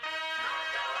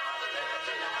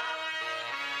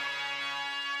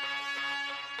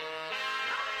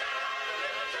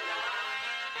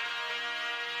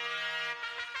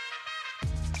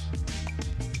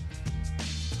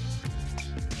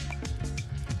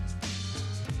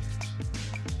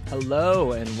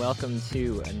Hello and welcome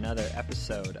to another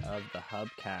episode of the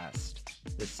Hubcast.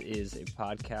 This is a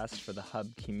podcast for the Hub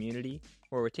community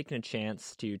where we're taking a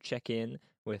chance to check in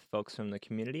with folks from the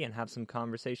community and have some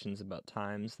conversations about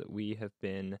times that we have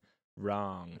been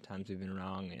wrong, times we've been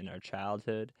wrong in our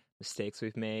childhood, mistakes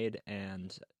we've made,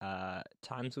 and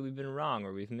times that we've been wrong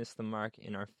or we've missed the mark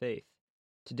in our faith.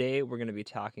 Today we're going to be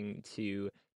talking to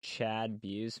Chad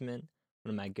Buisman, one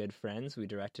of my good friends. We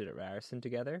directed at Ryerson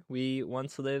together. We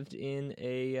once lived in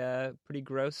a pretty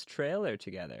gross trailer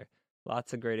together.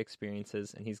 Lots of great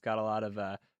experiences, and he's got a lot of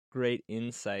great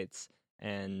insights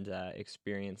and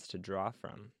experience to draw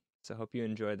from. So I hope you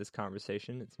enjoy this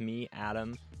conversation. It's me,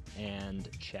 Adam, and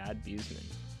Chad Buisman.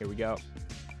 Here we go.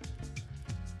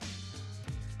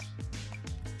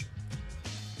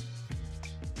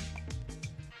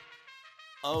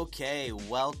 Okay,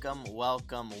 welcome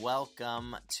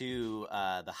to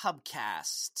the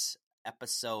Hubcast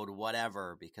episode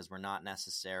whatever, because we're not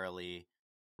necessarily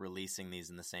releasing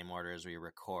these in the same order as we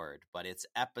record, but it's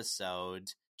episode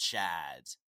Chad.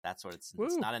 That's what it's. Woo.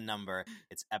 It's not a number.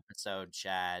 It's episode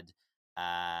Chad.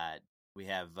 We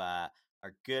have our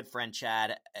good friend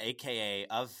Chad, aka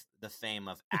of the fame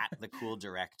of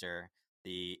 @TheCoolDirector,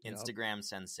 the Instagram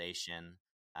sensation.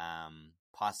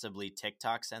 Possibly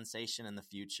TikTok sensation in the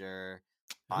future,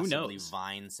 possibly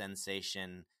Vine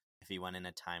sensation if he went in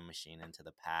a time machine into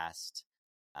the past.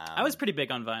 I was pretty big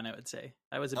on Vine, I would say.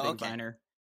 I was a big Viner.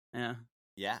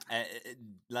 Yeah.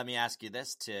 Let me ask you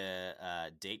this to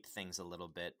date things a little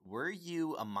bit. Were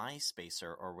you a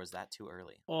MySpacer or was that too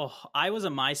early? Oh, I was a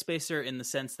MySpacer in the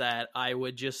sense that I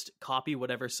would just copy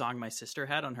whatever song my sister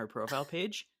had on her profile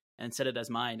page and set it as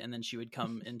mine, and then she would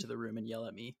come into the room and yell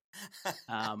at me.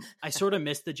 I sort of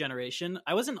missed the generation.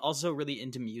 I wasn't also really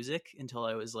into music until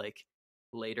I was like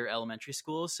later elementary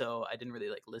school, so I didn't really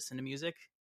like listen to music.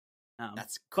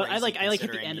 That's crazy. But I like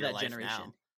hit the end of that generation.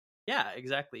 Now. Yeah,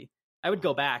 exactly. I would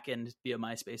go back and be a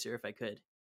MySpacer if I could.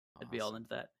 I'd be all into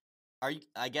that.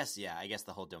 I guess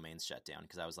the whole domain's shut down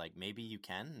because I was like, maybe you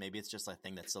can. Maybe it's just a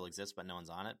thing that still exists, but no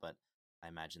one's on it. But I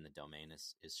imagine the domain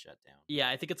is shut down. Yeah,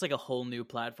 I think it's like a whole new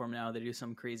platform now. They do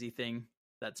some crazy thing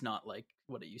that's not like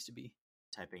what it used to be.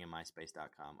 Typing in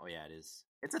myspace.com. Oh yeah, it is.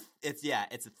 It's a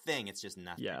thing. It's just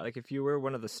nothing. Yeah, like if you were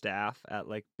one of the staff at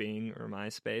like Bing or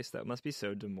MySpace, that must be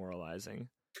so demoralizing.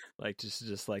 Like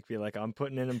just like be like, I'm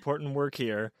putting in important work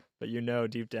here, but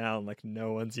deep down like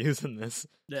no one's using this.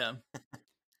 Yeah.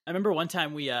 I remember one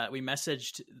time we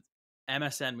messaged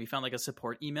MSN. We found like a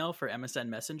support email for MSN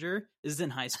Messenger. This is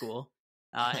in high school.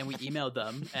 And we emailed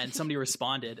them and somebody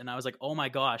responded and I was like, oh my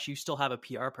gosh, you still have a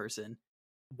PR person.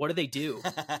 What do they do?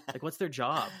 Like, what's their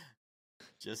job?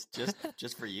 Just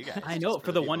for you guys. I know,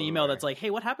 for the one email that's like,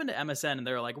 hey, what happened to MSN? And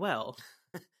they're like, well.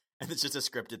 And it's just a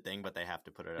scripted thing, but they have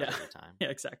to put it out every time. Yeah,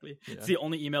 exactly. Yeah. It's the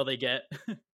only email they get.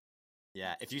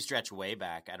 Yeah, if you stretch way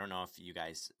back, I don't know if you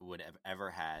guys would have ever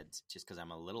had, just because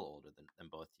I'm a little older than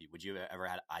both of you, would you have ever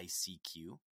had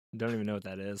ICQ? Don't even know what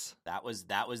that is. That was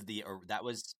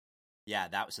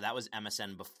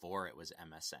MSN before it was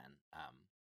MSN,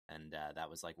 and that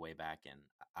was like way back in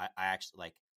I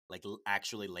actually like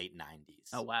actually late 90s.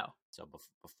 Oh wow! So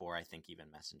before I think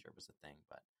even Messenger was a thing,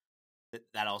 but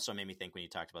that also made me think when you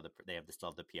talked about they still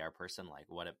have the PR person, like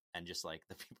what if, and just like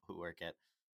the people who work at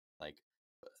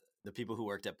the people who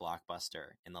worked at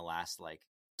Blockbuster in the last like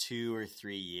 2 or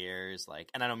 3 years, like,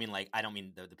 and I don't mean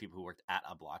the people who worked at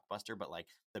a Blockbuster, but like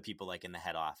the people like in the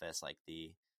head office, like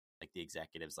the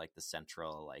executives, like the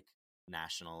central, like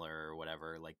national or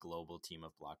whatever, like global team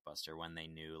of Blockbuster, when they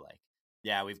knew like,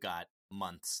 yeah, we've got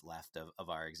months left of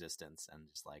our existence, and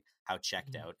just like how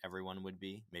checked out everyone would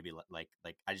be. Maybe like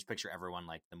I just picture everyone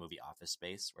like the movie Office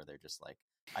Space, where they're just like,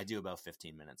 I do about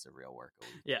 15 minutes of real work a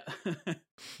week. Yeah.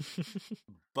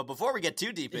 But before we get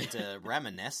too deep into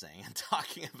reminiscing and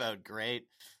talking about great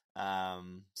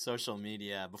social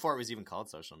media, before it was even called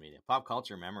social media, pop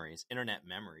culture memories, internet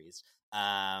memories,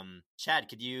 Chad,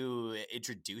 could you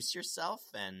introduce yourself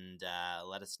and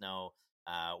let us know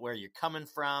where you're coming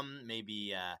from,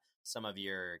 maybe some of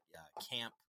your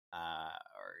camp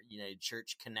or United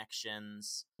Church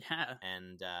connections? Yeah.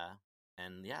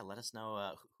 And yeah, let us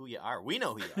know who you are. We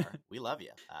know who you are. We love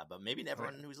you. But maybe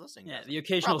everyone who's listening. Yeah, the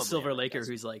occasional Silver Laker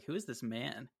who's like, who is this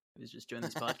man who's just joined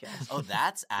this podcast? Oh,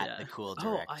 that's @TheCoolDirector.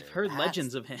 Oh, I've heard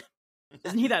legends of him.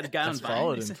 Isn't he that guy on I've Vine?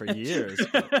 followed him for years.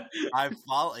 I've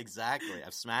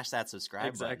smashed that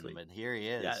subscribe button, but here he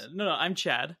is. Yeah, no, I'm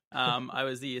Chad. I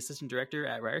was the assistant director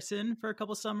at Ryerson for a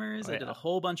couple summers. I did a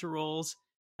whole bunch of roles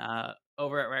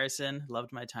over at Ryerson.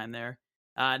 Loved my time there.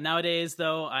 Nowadays,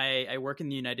 though, I work in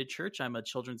the United Church. I'm a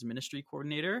children's ministry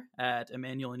coordinator at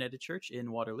Emmanuel United Church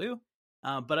in Waterloo.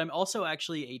 But I'm also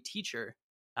actually a teacher.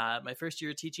 My first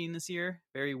year of teaching this year.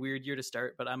 Very weird year to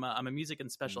start, but I'm a music and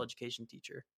special education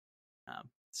teacher.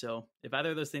 So if either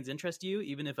of those things interest you,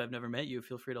 even if I've never met you,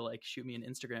 feel free to like shoot me an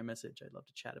Instagram message. I'd love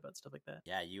to chat about stuff like that.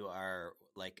 Yeah, you are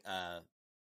like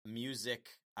music,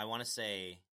 I want to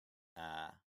say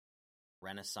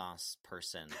Renaissance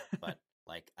person, but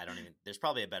like I don't even, there's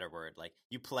probably a better word. Like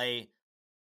you play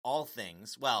all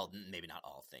things. Well, maybe not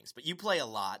all things, but you play a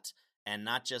lot, and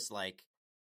not just like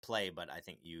play, but I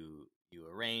think you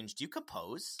arrange. Do you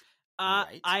compose?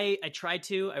 Right. I tried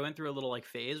to. I went through a little like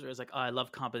phase where I was like, oh, I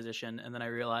love composition, and then I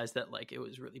realized that like it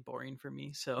was really boring for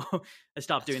me, so I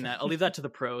stopped doing that. I'll leave that to the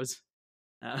pros.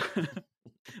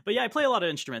 But yeah, I play a lot of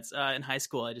instruments. In high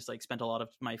school, I just like spent a lot of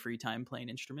my free time playing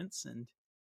instruments, and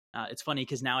it's funny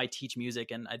because now I teach music,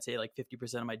 and I'd say like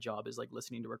 50% of my job is like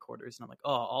listening to recorders, and I'm like,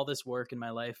 oh, all this work in my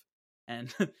life,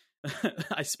 and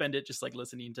I spend it just like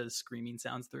listening to screaming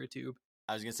sounds through a tube.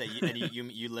 I was gonna say,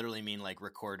 you literally mean like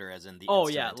recorder, as in the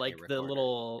like the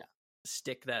little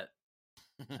stick that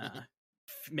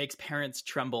makes parents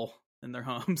tremble in their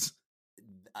homes.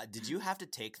 Did you have to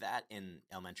take that in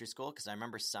elementary school? Because I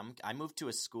remember I moved to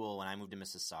a school when I moved to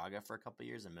Mississauga for a couple of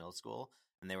years in middle school,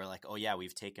 and they were like, "Oh yeah,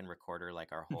 we've taken recorder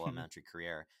like our whole elementary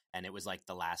career," and it was like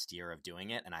the last year of doing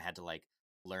it, and I had to like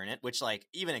learn it, which like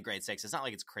even in grade 6, it's not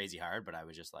like it's crazy hard, but I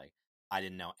was just like, I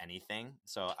didn't know anything.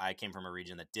 So I came from a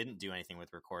region that didn't do anything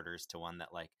with recorders to one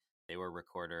that like they were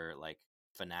recorder like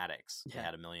fanatics. Yeah. They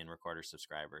had 1 million recorder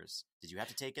subscribers. Did you have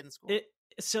to take it in school?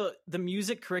 So the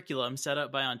music curriculum set up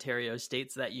by Ontario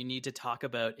states that you need to talk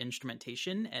about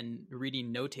instrumentation and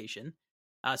reading notation.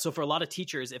 So for a lot of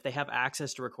teachers, if they have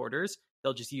access to recorders,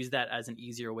 they'll just use that as an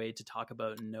easier way to talk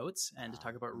about notes and to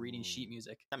talk about reading sheet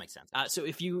music. That makes sense. So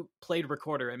if you played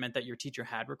recorder, it meant that your teacher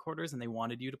had recorders and they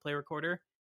wanted you to play recorder.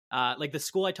 Like the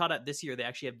school I taught at this year, they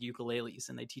actually have ukuleles,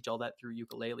 and they teach all that through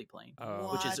ukulele playing,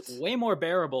 which is way more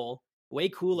bearable, way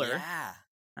cooler. Yeah.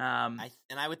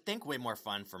 I would think way more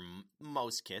fun for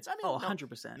most kids. I mean,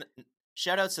 100%.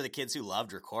 Shout outs to the kids who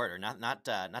loved recorder. Not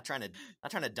trying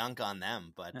to dunk on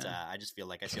them, but I just feel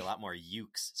like I see a lot more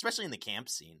ukes, especially in the camp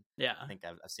scene. Yeah, I think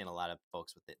I've seen a lot of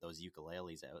folks with those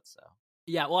ukuleles out. So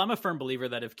yeah, well, I'm a firm believer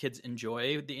that if kids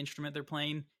enjoy the instrument they're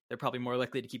playing, they're probably more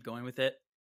likely to keep going with it.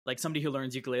 Like somebody who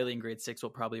learns ukulele in grade 6 will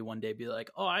probably one day be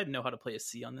like, "Oh, I know how to play a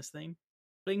C on this thing,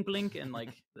 blink blink," and like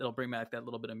it'll bring back that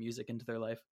little bit of music into their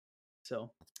life.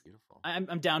 So that's beautiful.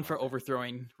 I'm down for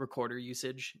overthrowing recorder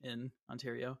usage in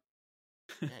Ontario.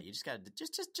 Yeah, you just got to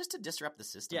just to disrupt the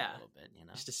system a little bit, you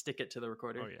know, just to stick it to the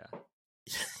recorder. Oh yeah,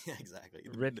 yeah, exactly.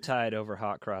 Riptide over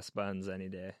hot cross buns any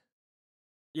day.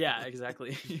 Yeah,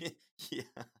 exactly. Yeah.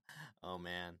 Oh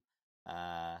man.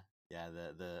 Yeah,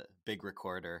 the big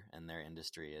recorder in their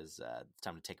industry is it's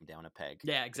time to take them down a peg.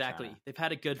 Yeah, exactly. They've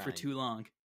had it good for too long.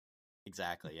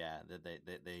 Exactly. Yeah, they're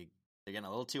getting a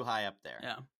little too high up there.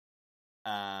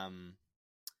 Yeah.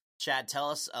 Chad,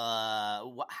 tell us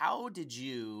how did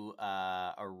you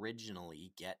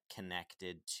originally get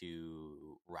connected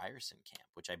to Ryerson Camp,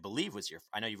 which I believe was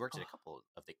I know you've worked at a couple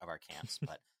of our camps,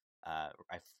 but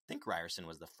I think Ryerson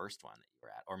was the first one that you were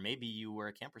at, or maybe you were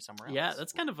a camper somewhere else. Yeah,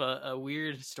 that's kind of a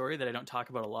weird story that I don't talk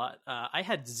about a lot. I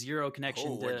had zero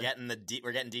connection to... We're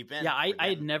getting deep in. Yeah, I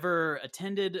had never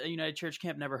attended a United Church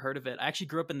camp, never heard of it. I actually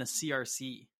grew up in the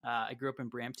CRC. I grew up in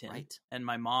Brampton, right. And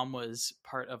my mom was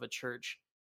part of a church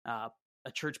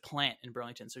plant in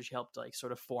Burlington, so she helped like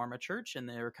sort of form a church, and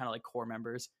they were kind of like core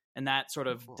members. And that sort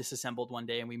of disassembled one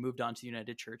day, and we moved on to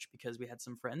United Church because we had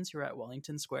some friends who were at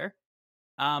Wellington Square.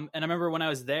 And I remember when I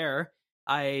was there,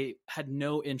 I had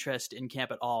no interest in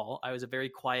camp at all. I was a very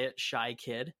quiet, shy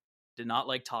kid, did not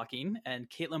like talking. And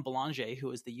Caitlin Belanger, who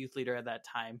was the youth leader at that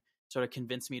time, sort of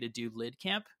convinced me to do Lid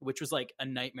Camp, which was like a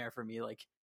nightmare for me. Like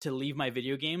to leave my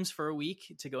video games for a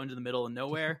week to go into the middle of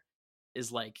nowhere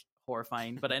is like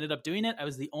horrifying. But I ended up doing it. I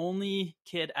was the only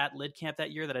kid at Lid Camp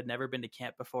that year that had never been to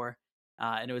camp before.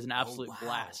 And it was an absolute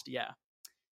blast. Yeah.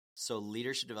 So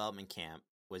leadership development camp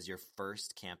was your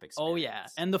first camp experience. Oh yeah.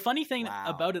 And the funny thing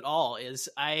about it all is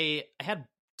I had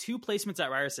 2 placements at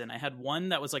Ryerson. I had one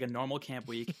that was like a normal camp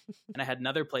week, and I had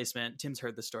another placement. Tim's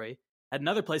heard the story. I had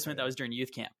another placement that was during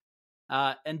youth camp.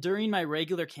 And during my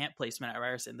regular camp placement at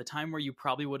Ryerson, the time where you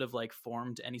probably would have like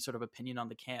formed any sort of opinion on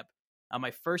the camp,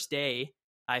 my first day,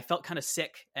 I felt kind of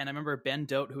sick. And I remember Ben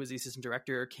Dote, who was the assistant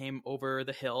director, came over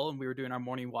the hill and we were doing our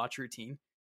morning watch routine.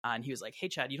 And he was like, "Hey,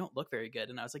 Chad, you don't look very good."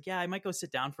 And I was like, "Yeah, I might go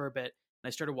sit down for a bit." And I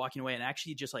started walking away and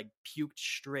actually just like puked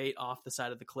straight off the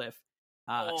side of the cliff.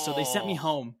 So they sent me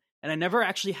home. And I never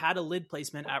actually had a lid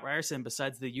placement at Ryerson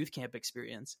besides the youth camp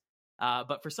experience.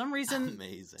 But for some reason,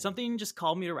 something just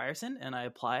called me to Ryerson and I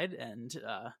applied. And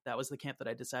that was the camp that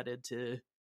I decided to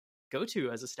go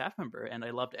to as a staff member. And I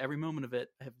loved every moment of it.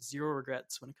 I have zero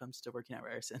regrets when it comes to working at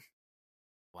Ryerson.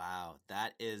 Wow,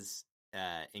 that is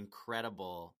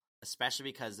incredible, especially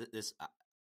because this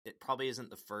it probably isn't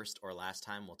the first or last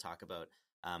time we'll talk about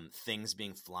things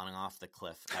being flung off the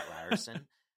cliff at Ryerson.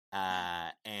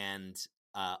 And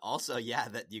also, yeah,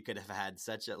 that you could have had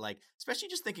such a, like, especially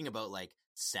just thinking about like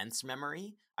sense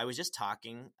memory. I was just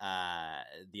talking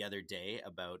the other day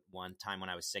about one time when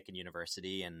I was sick in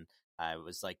university and I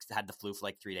was like, had the flu for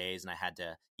like 3 days and I had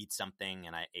to eat something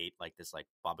and I ate like this like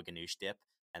baba ganoush dip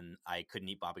and I couldn't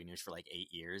eat baba ganoush for like 8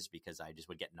 years because I just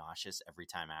would get nauseous every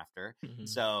time after. Mm-hmm.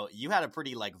 So you had a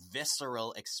pretty like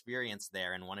visceral experience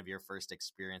there in one of your first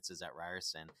experiences at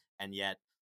Ryerson. And yet,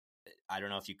 I don't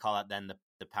know if you call it then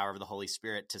the power of the Holy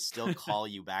Spirit to still call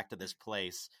you back to this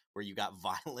place where you got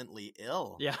violently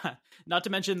ill. Yeah. Not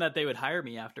to mention that they would hire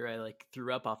me after I like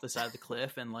threw up off the side of the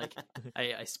cliff and like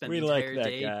I spent the entire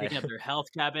day picking up their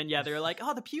health cabin. Yeah. They were like,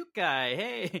 "Oh, the puke guy.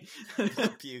 Hey."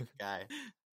 The puke guy.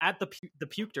 At the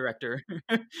puke director.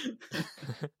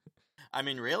 I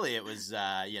mean, really, it was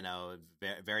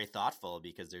very, very thoughtful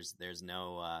because there's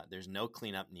no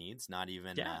cleanup needs, not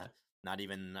even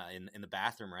in the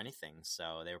bathroom or anything.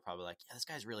 So they were probably like, "Yeah, this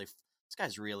guy's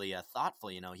really thoughtful."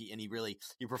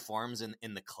 He performs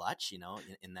in the clutch.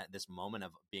 In this moment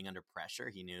of being under pressure,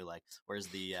 he knew like where's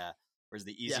the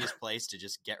easiest place to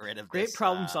just get rid of great this,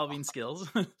 problem solving skills.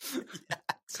 Yeah,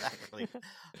 exactly.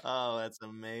 Oh, that's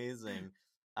amazing.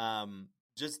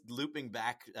 Just looping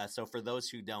back, so for those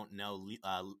who don't know,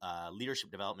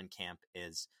 Leadership Development Camp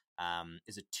is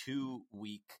a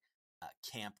 2-week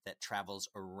camp that travels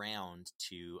around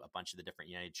to a bunch of the different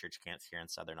United Church camps here in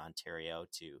Southern Ontario,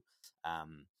 to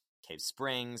Cave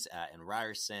Springs and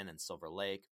Ryerson and Silver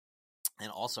Lake,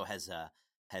 and also has a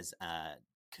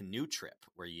canoe trip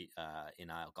where you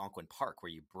in Algonquin Park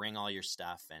where you bring all your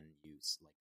stuff and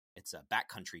it's a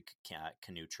backcountry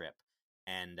canoe trip.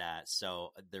 And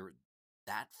so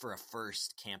that for a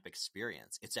first camp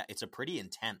experience, it's a pretty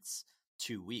intense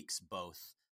 2 weeks,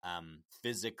 both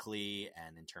physically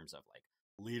and in terms of like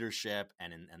leadership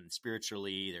and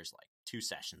spiritually. There's like 2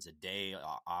 sessions a day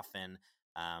often,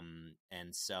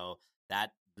 and so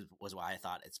that was why I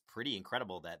thought it's pretty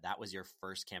incredible that was your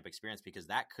first camp experience, because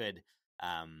that could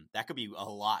be a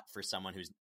lot for someone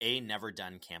who's never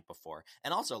done camp before,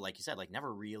 and also, like you said, like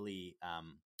never really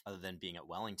other than being at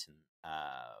Wellington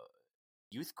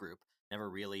youth group, never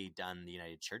really done the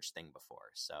United Church thing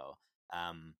before. So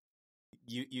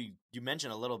you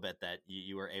mentioned a little bit that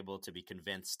you were able to be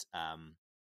convinced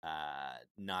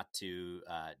not to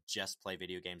just play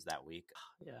video games that week.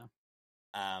 Yeah.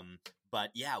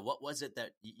 But yeah, what was it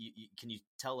that you can you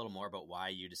tell a little more about why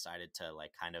you decided to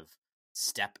like kind of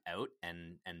step out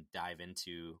and dive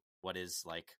into what is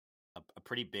like a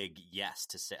pretty big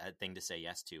thing to say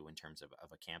yes to in terms of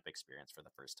a camp experience for the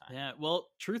first time? Yeah. Well,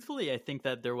 truthfully, I think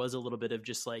that there was a little bit of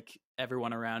just like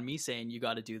everyone around me saying, "You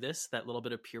got to do this," that little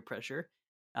bit of peer pressure.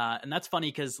 And that's funny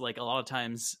because like a lot of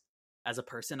times as a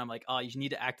person, I'm like, "Oh, you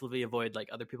need to actively avoid like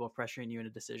other people pressuring you into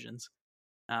decisions."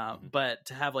 But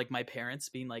to have like my parents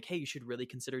being like, "Hey, you should really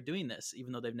consider doing this,"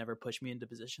 even though they've never pushed me into a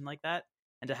position like that.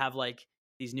 And to have like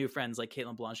these new friends like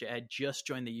Caitlin Blanchet, I had just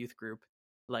joined the youth group,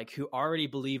 like who already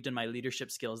believed in my leadership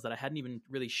skills that I hadn't even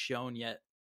really shown yet.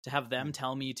 To have them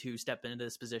tell me to step into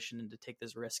this position and to take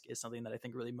this risk is something that I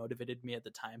think really motivated me at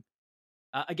the time.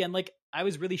 Again, like I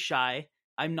was really shy.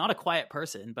 I'm not a quiet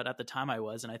person, but at the time I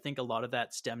was. And I think a lot of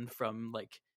that stemmed from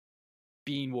like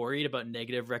being worried about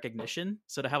negative recognition.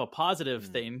 So to have a positive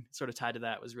thing sort of tied to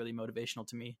that was really motivational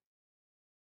to me.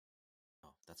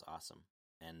 Oh, that's awesome.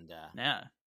 And yeah.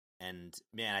 And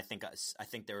man, I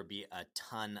think there would be a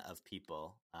ton of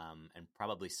people, and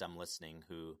probably some listening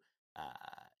who,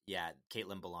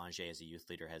 Caitlin Belanger as a youth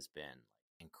leader has been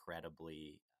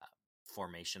incredibly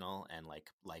formational and like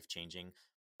life changing,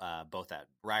 both at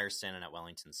Ryerson and at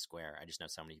Wellington Square. I just know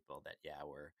so many people that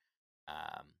were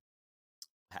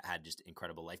had just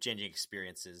incredible life changing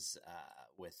experiences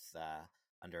with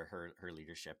under her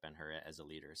leadership and her as a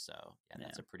leader. So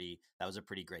that was a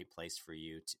pretty great place for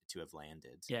you to have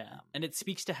landed. Yeah. And it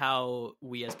speaks to how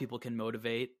we as people can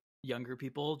motivate younger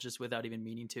people just without even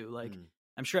meaning to. Like,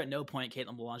 I'm sure at no point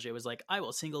Caitlin Belanger was like, "I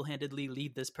will single-handedly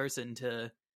lead this person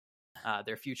to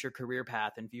their future career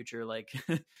path and future like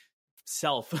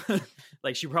self.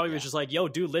 Like she probably was just like, yo,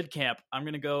 do lid camp, I'm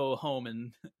gonna go home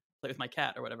and play with my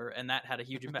cat or whatever, and that had a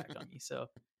huge impact on me. So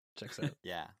checks out.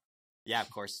 Yeah,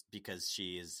 of course, because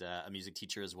she is a music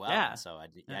teacher as well. Yeah. And so I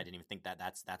didn't even think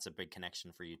that's a big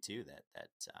connection for you too,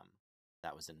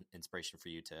 that was an inspiration for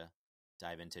you to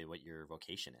dive into what your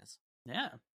vocation is. Yeah.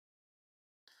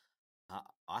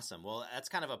 Awesome. Well, that's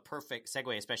kind of a perfect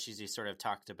segue, especially as you sort of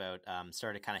talked about,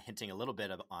 started kind of hinting a little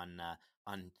bit on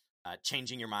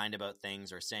changing your mind about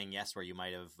things or saying yes where you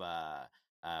might have,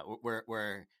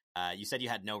 where you said you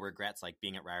had no regrets, like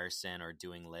being at Ryerson or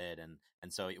doing lid, and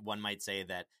so one might say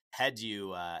that had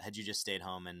you just stayed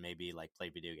home and maybe like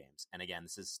played video games. And again,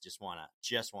 this is just wanna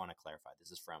clarify.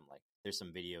 This is from like there's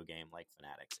some video game like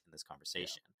fanatics in this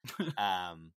conversation.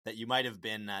 Yeah. that you might have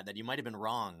been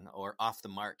wrong or off the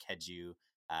mark had you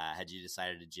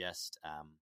decided to just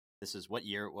this is what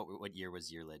year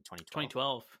was your lid?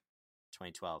 2012.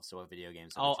 2012. So what video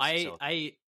games?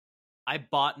 I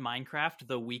bought Minecraft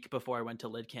the week before I went to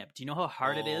lid camp. Do you know how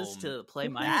hard it is to play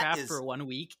Minecraft for 1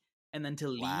 week and then to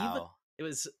leave? Wow. It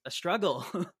was a struggle.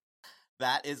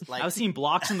 That is like I was seeing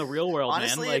blocks in the real world,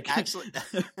 honestly, man. Like actually,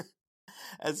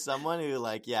 as someone who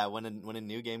like when a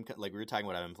new game, like we were talking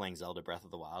about, I've been playing Zelda Breath of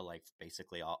the Wild like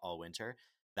basically all winter.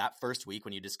 That first week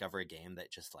when you discover a game that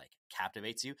just like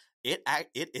captivates you, it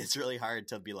is really hard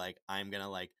to be like, I'm gonna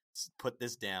like put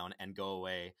this down and go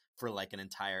away for like an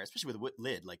entire, especially with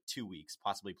lid, like 2 weeks,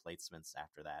 possibly placements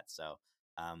after that. So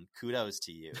kudos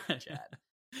to you, Chad.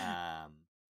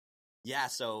 Yeah,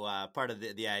 so part of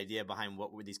the idea behind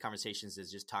what these conversations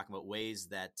is just talking about ways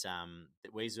that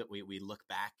we look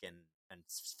back and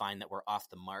find that we're off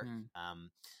the mark,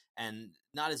 and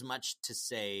not as much to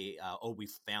say, we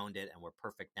found it and we're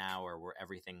perfect now, or we're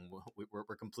everything.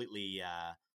 We're completely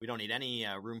we don't need any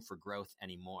room for growth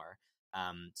anymore.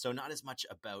 So not as much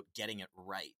about getting it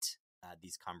right,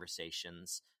 these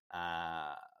conversations,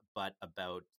 but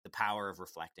about the power of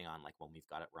reflecting on like when we've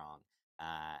got it wrong.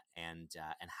 And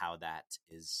how that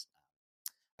is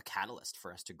a catalyst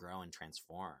for us to grow and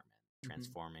transform, and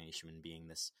transformation being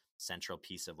this central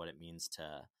piece of what it means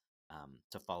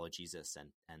to follow Jesus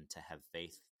and to have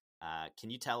faith.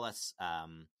 Can you tell us?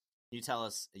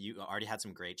 You already had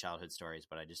some great childhood stories,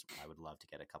 but I would love to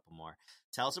get a couple more.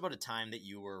 Tell us about a time that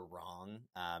you were wrong,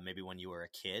 maybe when you were a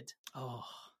kid. Oh,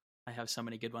 I have so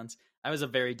many good ones. I was a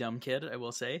very dumb kid, I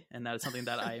will say, and that is something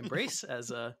that I embrace as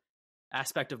a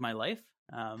aspect of my life.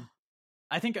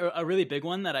 I think a really big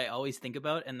one that I always think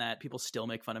about and that people still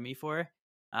make fun of me for,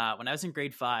 when I was in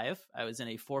grade 5, I was in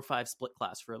a 4-5 split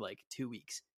class for like 2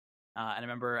 weeks. And I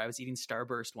remember I was eating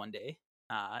Starburst one day,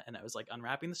 and I was like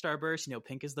unwrapping the Starburst,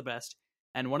 pink is the best.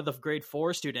 And one of the grade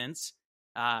 4 students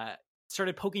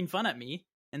started poking fun at me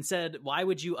and said, why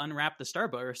would you unwrap the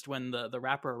Starburst when the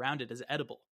wrapper around it is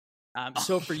edible?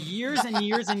 So for years and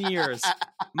years and years,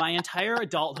 my entire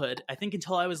adulthood, I think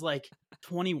until I was like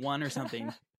 21 or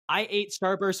something, I ate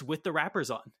Starburst with the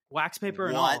wrappers on, wax paper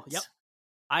and all. Yep.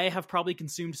 I have probably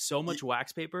consumed so much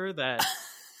wax paper that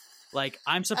like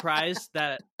I'm surprised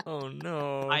that oh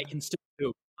no, I can still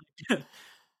do.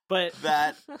 But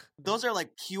those are like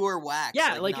pure wax.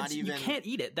 Yeah, like not even, you can't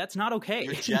eat it. That's not okay.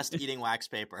 You're just eating wax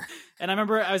paper. And I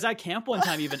remember I was at camp one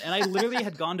time even, and I literally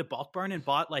had gone to Bulk Barn and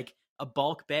bought like a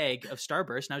bulk bag of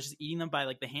Starburst, and I was just eating them by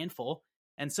like the handful.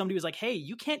 And somebody was like, "Hey,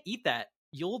 you can't eat that.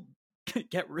 You'll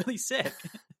get really sick."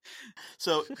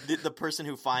 So the person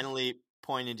who finally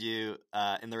pointed you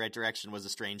in the right direction was a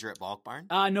stranger at Bulk Barn?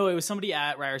 No, it was somebody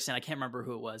at Ryerson. I can't remember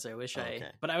who it was. I wish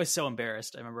but I was so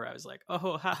embarrassed. I remember I was like,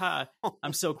 "Oh, haha,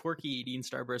 I'm so quirky eating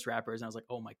Starburst wrappers," and I was like,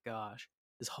 "Oh my gosh,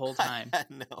 this whole time." I had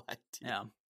no idea. Yeah,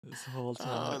 this whole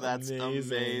time. Oh, that's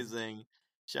amazing.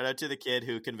 Shout out to the kid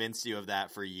who convinced you of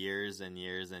that for years and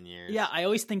years and years. Yeah, I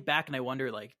always think back and I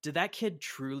wonder, like, did that kid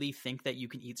truly think that you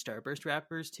can eat Starburst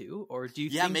wrappers too? Or do you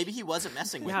think... maybe he wasn't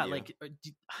messing with you. Yeah, like,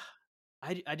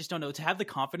 I just don't know. To have the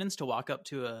confidence to walk up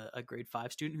to a grade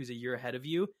 5 student who's a year ahead of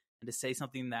you and to say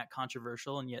something that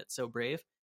controversial and yet so brave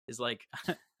is like,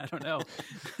 I don't know.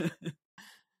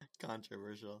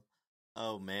 Controversial.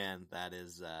 Oh man, that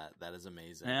is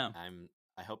amazing. Yeah.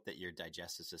 I hope that your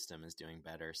digestive system is doing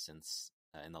better since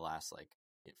in the last like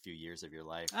few years of your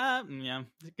life. Yeah,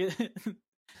 it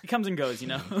comes and goes,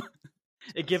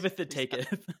 It giveth, it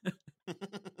taketh.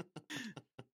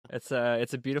 It's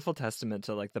a beautiful testament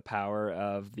to like the power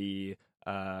of the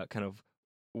kind of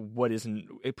what isn't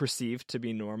perceived to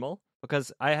be normal.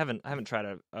 Because I haven't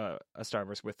tried a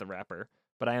Starburst with the wrapper,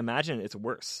 but I imagine it's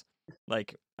worse.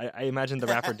 Like I imagine the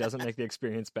wrapper doesn't make the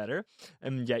experience better,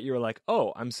 and yet you're like,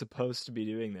 oh, I'm supposed to be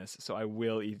doing this, so I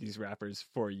will eat these wrappers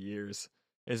for years.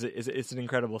 it's an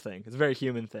incredible thing. It's a very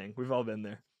human thing. We've all been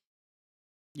there.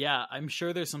 Yeah, I'm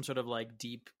sure there's some sort of like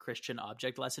deep Christian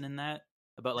object lesson in that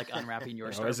about like unwrapping your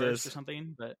Starburst or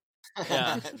something. But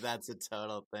yeah, that's a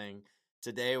total thing.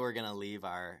 Today we're gonna leave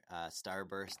our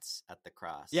Starbursts at the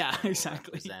cross. Yeah,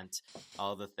 exactly. Represent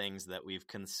all the things that we've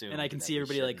consumed, and I can see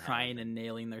everybody like crying and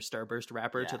nailing their Starburst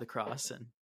wrapper to the cross, and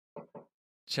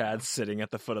Chad's sitting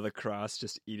at the foot of the cross,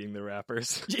 just eating the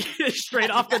wrappers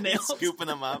straight off the nails, scooping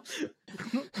them up.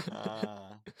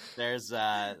 There's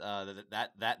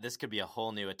that this could be a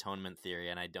whole new atonement theory,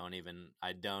 and I don't even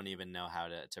know how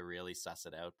to really suss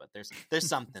it out. But there's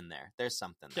something there. There's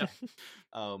something there.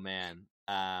 Oh man,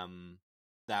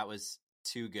 that was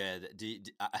too good.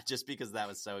 Just because that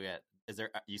was so good. Is there?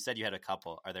 You said you had a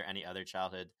couple. Are there any other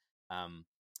childhood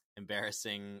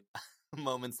embarrassing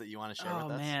moments that you want to share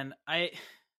with us? Oh man,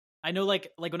 I know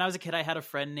like when I was a kid, I had a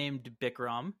friend named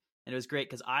Bikram, and it was great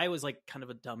because I was like kind of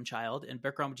a dumb child, and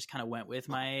Bikram just kind of went with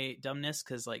my dumbness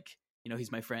because like, you know,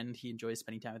 he's my friend, he enjoys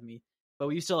spending time with me. But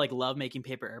we used to like love making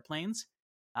paper airplanes,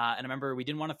 and I remember we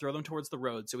didn't want to throw them towards the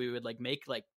road, so we would like make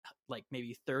like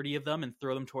maybe 30 of them and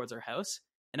throw them towards our house,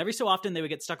 and every so often they would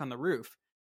get stuck on the roof.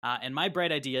 And my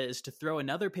bright idea is to throw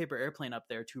another paper airplane up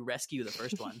there to rescue the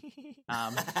first one.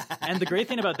 And the great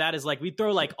thing about that is like we'd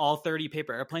throw like all 30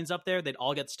 paper airplanes up there, they'd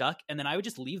all get stuck, and then I would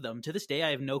just leave them. To this day,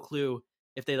 I have no clue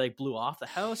if they like blew off the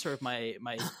house or if my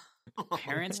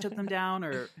parents took them down,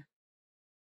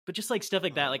 but just like stuff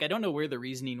like that. Like I don't know where the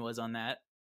reasoning was on that,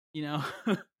 you know?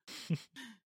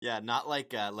 Yeah, not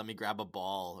like let me grab a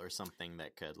ball or something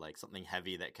that could like something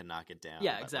heavy that could knock it down.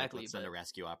 Yeah, exactly. Like, let's send a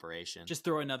rescue operation. Just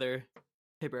throw another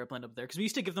paper airplane up there because we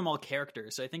used to give them all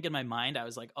characters. So I think in my mind I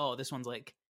was like, oh, this one's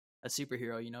like a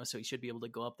superhero, you know, so he should be able to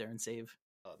go up there and save.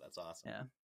 Oh, that's awesome.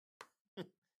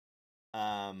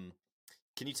 Yeah.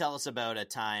 Can you tell us about a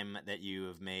time that you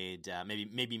have made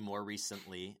maybe more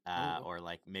recently or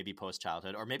like maybe post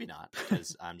childhood or maybe not,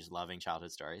 because I'm just loving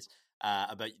childhood stories,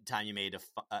 about time you made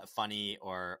a funny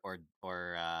or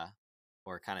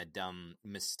kind of dumb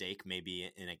mistake,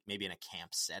 maybe in a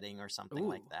camp setting or something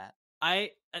like that?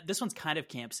 This one's kind of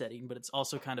camp setting, but it's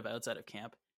also kind of outside of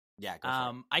camp. Yeah, go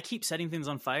for it. I keep setting things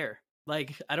on fire.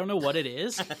 Like I don't know what it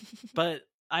is, but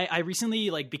I recently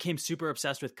like became super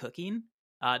obsessed with cooking.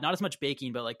 Not as much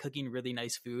baking, but like cooking really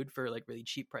nice food for like really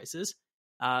cheap prices.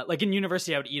 Like in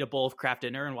university, I would eat a bowl of Kraft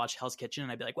dinner and watch Hell's Kitchen,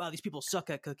 and I'd be like, "Wow, these people suck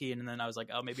at cooking." And then I was like,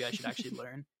 "Oh, maybe I should actually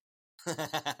learn."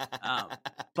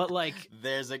 But like,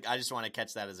 I just want to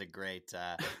catch that as a great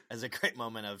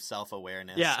moment of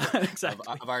self-awareness. Yeah, exactly.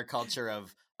 Of our culture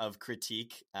of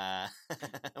critique,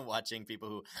 watching people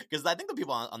who, because I think the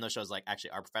people on those shows like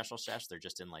actually are professional chefs. They're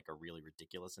just in like a really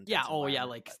ridiculous environment.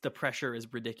 Like the pressure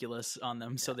is ridiculous on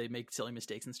them, so they make silly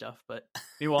mistakes and stuff. But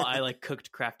meanwhile, I like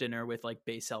cooked Kraft dinner with like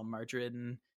Baysell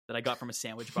margarine that I got from a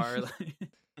sandwich bar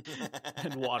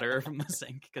and water from the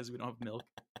sink because we don't have milk.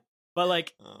 But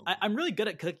like, I'm really good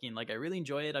at cooking. Like I really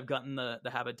enjoy it. I've gotten the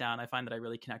habit down. I find that I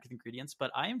really connect with ingredients, but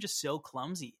I am just so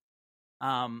clumsy.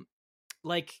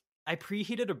 Like I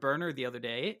preheated a burner the other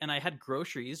day and I had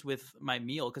groceries with my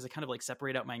meal because I kind of like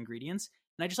separate out my ingredients,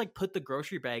 and I just like put the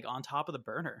grocery bag on top of the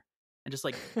burner and just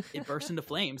like it burst into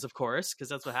flames, of course, because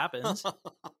that's what happens.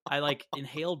 I like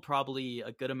inhaled probably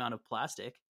a good amount of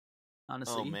plastic.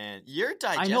 Honestly. Oh man, your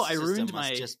digestive system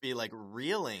must just be like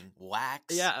reeling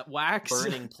wax. Yeah, wax,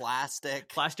 burning plastic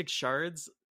shards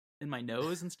in my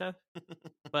nose and stuff.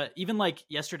 But even like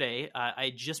yesterday,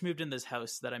 I just moved in this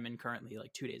house that I'm in currently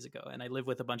like 2 days ago, and I live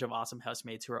with a bunch of awesome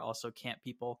housemates who are also camp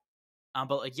people.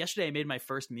 But like yesterday, I made my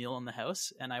first meal in the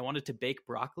house, and I wanted to bake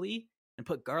broccoli and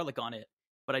put garlic on it,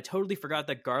 but I totally forgot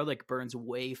that garlic burns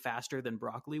way faster than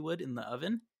broccoli would in the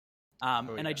oven.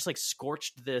 And I just like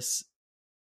scorched this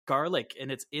garlic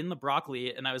and it's in the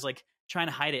broccoli, and I was like trying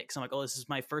to hide it because I'm like, oh, this is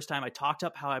my first time. I talked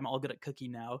up how I'm all good at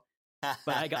cooking now,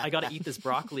 but I got to eat this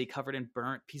broccoli covered in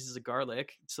burnt pieces of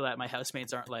garlic so that my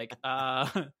housemates aren't like,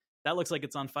 that looks like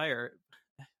it's on fire.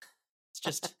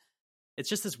 It's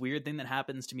just this weird thing that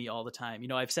happens to me all the time. You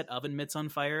know, I've set oven mitts on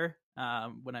fire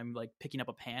when I'm like picking up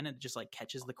a pan, and it just like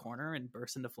catches the corner and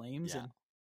bursts into flames. Yeah. And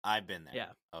I've been there. Yeah.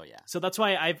 Oh yeah. So that's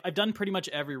why I've done pretty much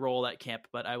every role at camp,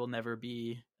 but I will never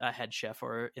be a head chef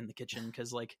or in the kitchen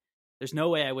because like there's no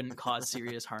way I wouldn't cause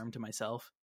serious harm to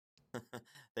myself.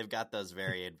 They've got those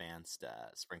very advanced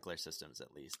sprinkler systems,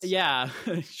 at least. So yeah,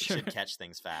 sure. Should catch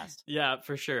things fast. Yeah,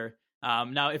 for sure.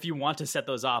 Now, if you want to set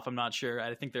those off, I'm not sure.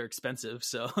 I think they're expensive,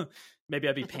 so maybe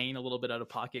I'd be paying a little bit out of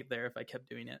pocket there if I kept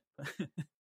doing it.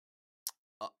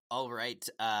 All right.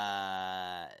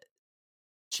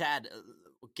 Chad,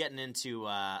 getting into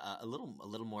a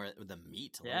little more of the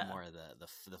meat, a little more of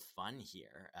the fun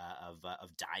here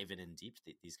of diving in deep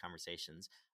these conversations.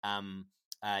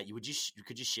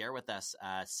 Could you share with us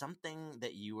something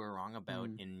that you were wrong about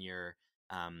in your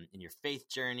faith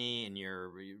journey, in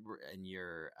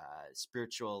your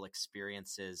spiritual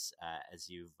experiences as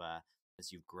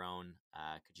you've grown?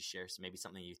 Could you share maybe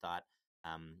something you thought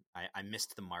I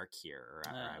missed the mark here, or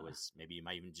I was, maybe you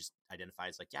might even just identify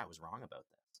as like, I was wrong about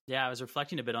this. Yeah, I was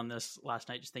reflecting a bit on this last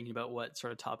night, just thinking about what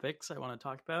sort of topics I want to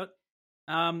talk about.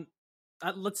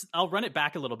 I'll run it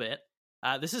back a little bit.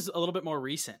 This is a little bit more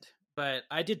recent, but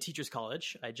I did teachers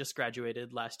college. I just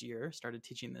graduated last year, started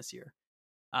teaching this year.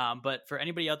 But for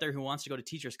anybody out there who wants to go to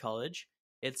teachers college,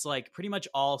 it's like pretty much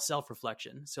all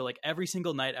self-reflection. So like every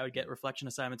single night I would get reflection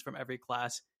assignments from every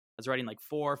class. I was writing like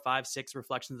 4, 5, 6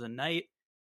 reflections a night.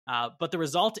 But the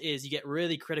result is you get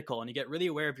really critical and you get really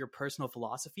aware of your personal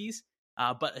philosophies,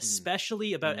 but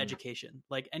especially about education.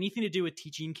 Like anything to do with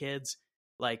teaching kids,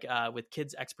 like with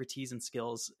kids' expertise and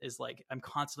skills is like, I'm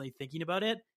constantly thinking about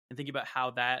it and thinking about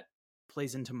how that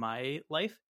plays into my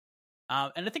life.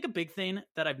 And I think a big thing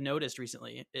that I've noticed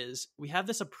recently is we have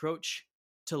this approach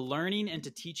to learning and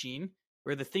to teaching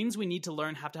where the things we need to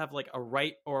learn have to have like a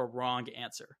right or a wrong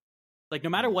answer. Like no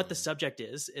matter what the subject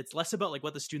is, it's less about like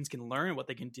what the students can learn and what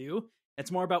they can do.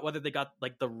 It's more about whether they got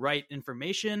like the right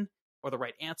information or the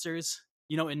right answers.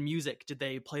 You know, in music, did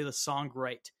they play the song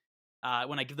right?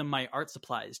 When I give them my art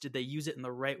supplies, did they use it in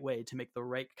the right way to make the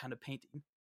right kind of painting?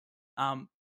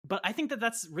 But I think that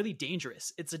that's really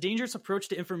dangerous. It's a dangerous approach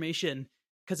to information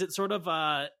because it sort of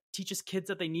teaches kids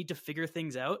that they need to figure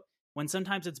things out when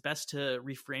sometimes it's best to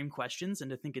reframe questions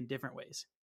and to think in different ways.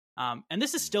 And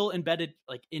this is still embedded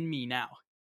like in me now.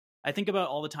 I think about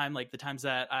all the time, like the times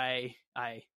that I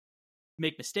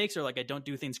make mistakes or like I don't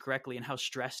do things correctly and how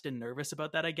stressed and nervous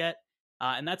about that I get.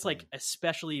 And that's like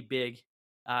especially big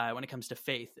when it comes to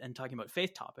faith and talking about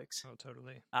faith topics. Oh,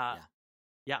 totally.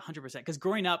 Yeah, 100%. Because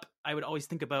growing up, I would always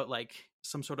think about like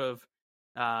some sort of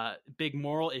big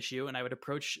moral issue, and I would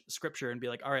approach scripture and be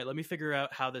like, all right, let me figure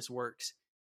out how this works.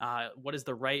 What is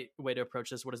the right way to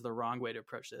approach this? What is the wrong way to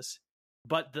approach this?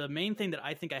 But the main thing that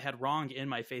I think I had wrong in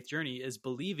my faith journey is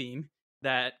believing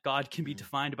that God can be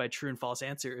defined by true and false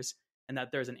answers, and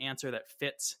that there's an answer that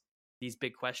fits these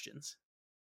big questions.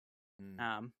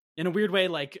 In a weird way,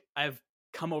 like I've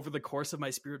come over the course of my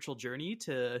spiritual journey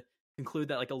to conclude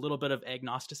that like a little bit of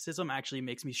agnosticism actually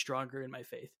makes me stronger in my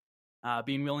faith.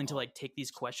 Being willing to like take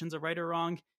these questions of right or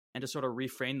wrong and to sort of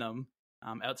reframe them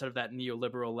outside of that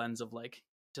neoliberal lens of like,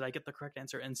 did I get the correct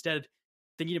answer? Instead,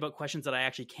 thinking about questions that I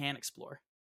actually can explore.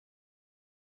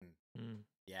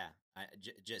 Yeah,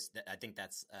 I think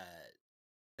that's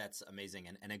amazing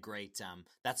and a great.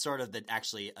 That's sort of the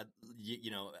actually,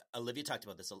 Olivia talked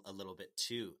about this a little bit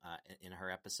too in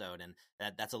her episode, and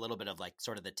that's a little bit of like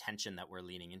sort of the tension that we're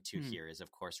leaning into here is,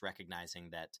 of course, recognizing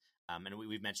that, and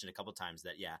we've mentioned a couple times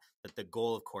that that the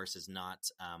goal, of course, is not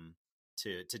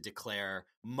to declare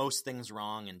most things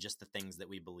wrong and just the things that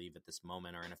we believe at this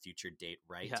moment or in a future date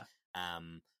right.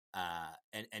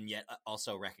 And yet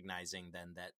also recognizing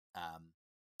then that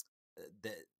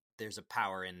that there's a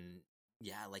power in,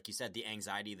 like you said, the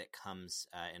anxiety that comes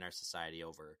in our society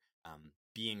over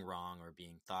being wrong or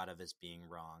being thought of as being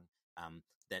wrong,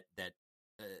 that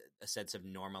a sense of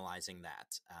normalizing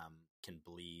that can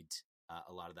bleed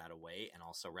a lot of that away, and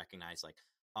also recognize like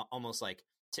almost like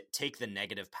take the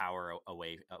negative power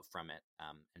away from it,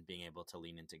 and being able to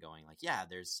lean into going like,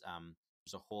 there's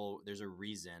a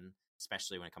reason,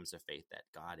 especially when it comes to faith, that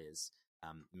God is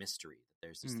mystery.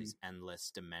 There's just these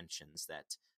endless dimensions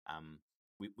that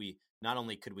we not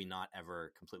only could we not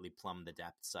ever completely plumb the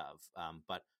depths of,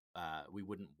 but we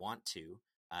wouldn't want to,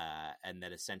 and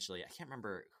that essentially, I can't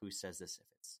remember who says this, if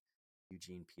it's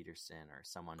Eugene Peterson or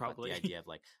someone, probably. but the idea of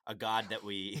like a God that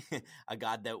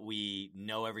we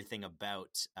know everything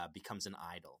about becomes an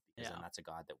idol, because then that's a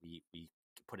God that we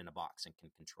put in a box and can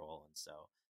control. And so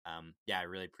I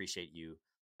really appreciate you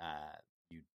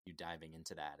diving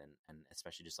into that, and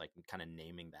especially just like kind of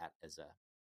naming that as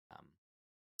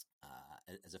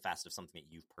a facet of something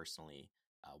that you've personally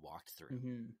walked through.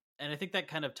 And I think that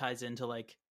kind of ties into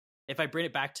like, if I bring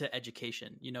it back to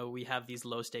education, we have these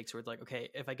low stakes where it's like, okay,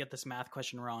 if I get this math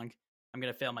question wrong, I'm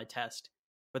going to fail my test.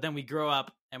 But then we grow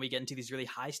up and we get into these really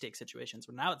high stakes situations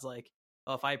where now it's like,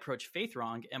 oh, if I approach faith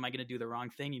wrong, am I going to do the wrong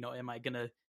thing? Am I going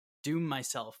to doom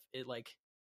myself? It like,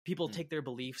 people take their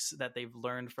beliefs that they've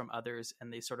learned from others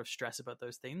and they sort of stress about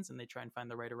those things and they try and find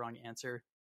the right or wrong answer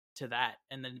to that.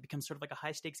 And then it becomes sort of like a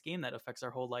high stakes game that affects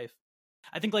our whole life.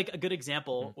 I think like a good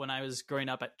example when I was growing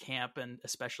up at camp, and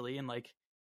especially in like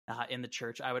in the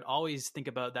church, I would always think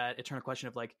about that eternal question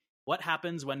of like, what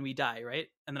happens when we die, right?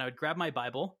 And then I would grab my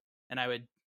Bible and I would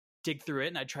dig through it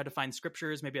and I'd try to find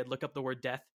scriptures. Maybe I'd look up the word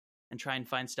death and try and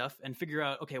find stuff and figure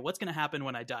out, okay, what's going to happen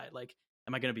when I die? Like,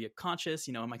 am I going to be conscious?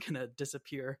 Am I going to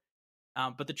disappear?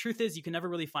 But the truth is, you can never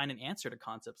really find an answer to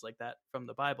concepts like that from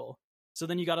the Bible. So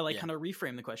then you got to like kind of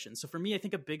reframe the question. So for me, I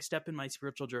think a big step in my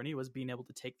spiritual journey was being able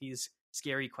to take these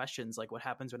scary questions, like what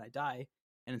happens when I die,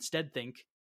 and instead think,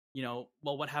 well,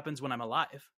 what happens when I'm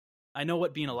alive? I know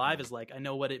what being alive is like. I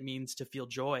know what it means to feel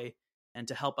joy and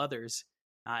to help others.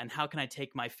 And how can I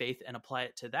take my faith and apply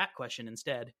it to that question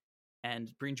instead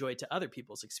and bring joy to other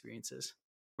people's experiences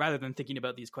rather than thinking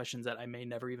about these questions that I may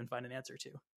never even find an answer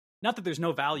to? Not that there's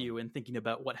no value in thinking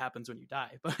about what happens when you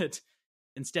die, but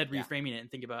instead reframing it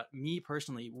and think about me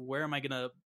personally, where am I going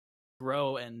to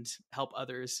grow and help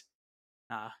others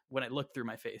when I look through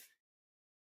my faith?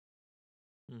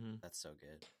 Mm-hmm. That's so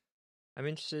good. I'm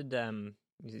interested.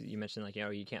 You mentioned like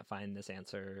you can't find this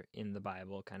answer in the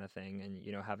Bible, kind of thing,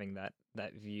 and having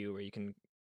that view where you can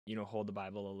hold the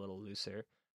Bible a little looser.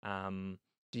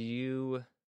 Do you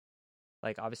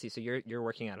like obviously? So you're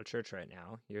working at a church right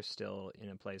now. You're still in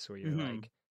a place where you're like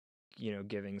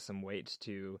giving some weight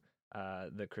to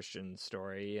the Christian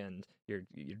story, and you're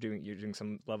doing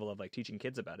some level of like teaching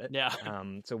kids about it. Yeah.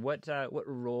 So what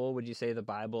role would you say the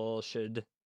Bible should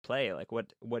play? Like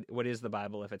what is the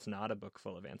Bible if it's not a book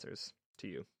full of answers to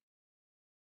you?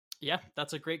 Yeah,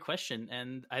 that's a great question.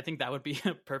 And I think that would be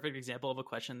a perfect example of a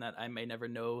question that I may never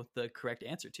know the correct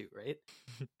answer to, right?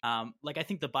 Like, I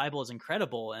think the Bible is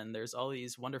incredible, and there's all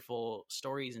these wonderful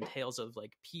stories and tales of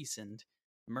like peace and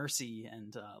mercy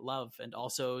and love, and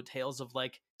also tales of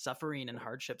like suffering and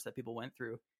hardships that people went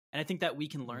through. And I think that we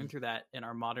can learn through that in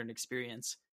our modern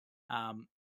experience.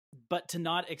 But to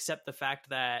not accept the fact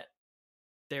that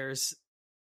there's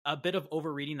a bit of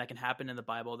overreading that can happen in the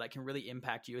Bible that can really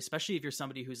impact you, especially if you're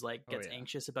somebody who's like gets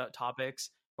anxious about topics,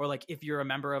 or like if you're a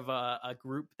member of a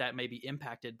group that may be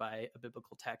impacted by a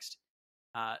biblical text.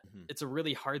 It's a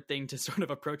really hard thing to sort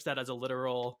of approach that as a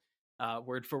literal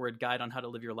word for word guide on how to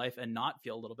live your life and not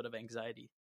feel a little bit of anxiety.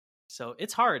 So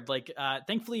it's hard. Like,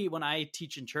 thankfully, when I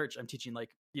teach in church, I'm teaching like,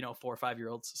 4 or 5 year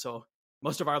olds. So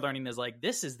most of our learning is like,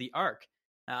 this is the ark.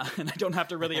 And I don't have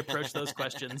to really approach those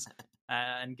questions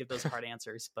and give those hard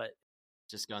answers, but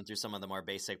just going through some of the more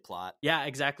basic plot. Yeah,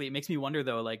 exactly. It makes me wonder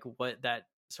though, like what that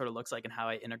sort of looks like and how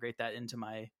I integrate that into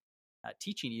my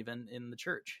teaching, even in the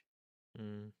church.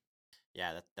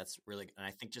 Yeah, that's really, and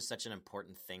I think just such an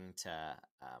important thing to,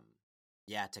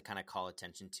 to kind of call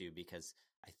attention to, because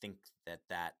I think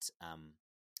that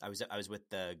I was with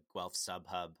the Guelph Sub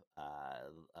Hub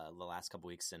the last couple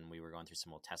weeks, and we were going through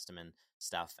some Old Testament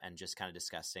stuff and just kind of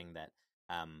discussing that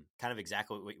kind of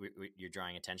exactly what you're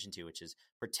drawing attention to, which is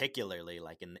particularly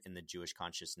like in the Jewish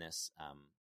consciousness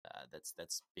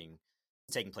that's being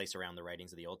taking place around the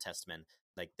writings of the Old Testament.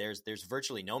 Like there's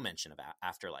virtually no mention of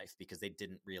afterlife, because they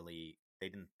didn't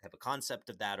have a concept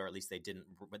of that, or at least they didn't,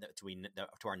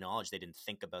 to our knowledge, they didn't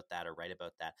think about that or write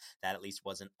about that. That at least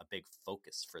wasn't a big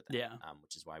focus for them. Yeah.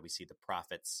 Which is why we see the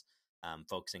prophets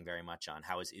focusing very much on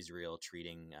how is Israel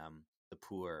treating the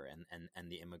poor and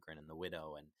the immigrant and the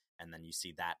widow, and then you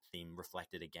see that theme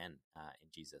reflected again in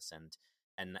Jesus,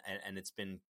 and it's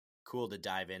been cool to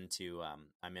dive into.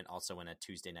 I'm also in a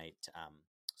Tuesday night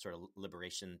sort of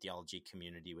liberation theology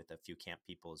community with a few camp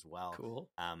people as well. Cool.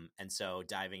 And so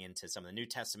diving into some of the New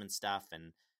Testament stuff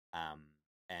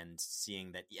and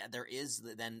seeing that, there is,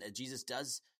 then Jesus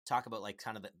does talk about like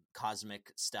kind of the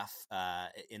cosmic stuff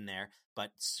in there,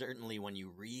 but certainly when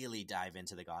you really dive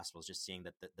into the Gospels, just seeing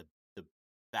that the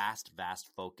vast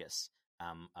focus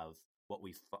of what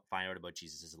we find out about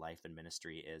Jesus' life and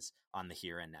ministry is on the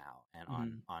here and now, and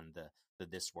on the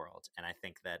this world. And I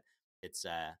think that it's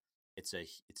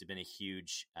been a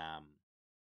huge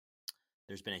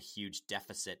there's been a huge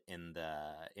deficit in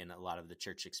a lot of the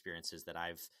church experiences that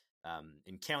I've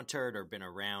encountered or been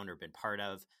around or been part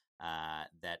of,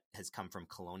 that has come from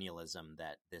colonialism,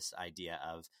 that this idea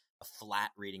of a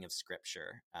flat reading of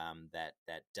scripture that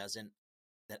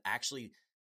actually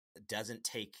doesn't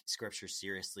take scripture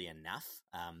seriously enough,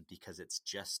 because it's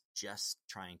just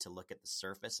trying to look at the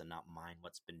surface and not mind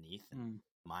what's beneath, and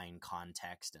mind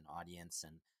context and audience,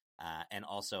 and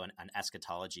also an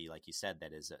eschatology, like you said,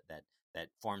 that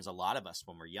forms a lot of us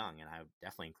when we're young, and I would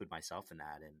definitely include myself in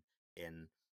that, in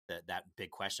that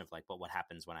big question of like, but what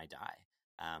happens when I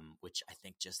die? Which I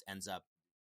think just ends up,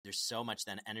 there's so much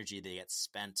then energy that gets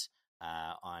spent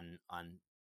on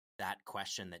that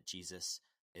question that Jesus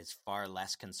is far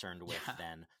less concerned with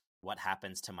than what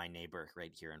happens to my neighbor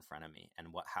right here in front of me, and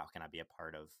how can I be a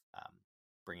part of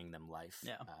bringing them life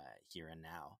Yeah. here and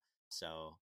now.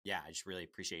 So yeah, I just really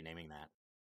appreciate naming that.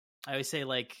 I always say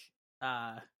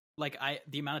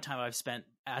the amount of time I've spent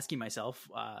asking myself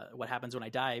what happens when I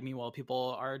die. Meanwhile,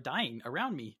 people are dying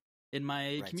around me in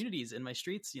my Right. communities, in my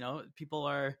streets. People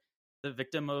are the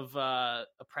victim of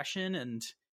oppression and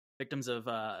victims of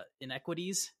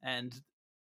inequities. And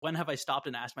when have I stopped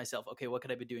and asked myself, okay, what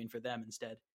could I be doing for them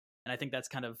instead? And I think that's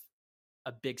kind of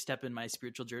a big step in my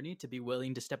spiritual journey, to be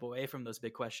willing to step away from those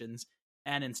big questions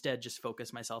and instead just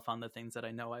focus myself on the things that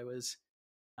I know I was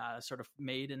sort of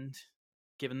made and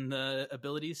given the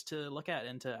abilities to look at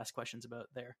and to ask questions about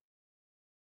there.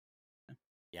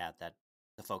 Yeah, that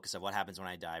the focus of what happens when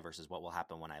I die versus what will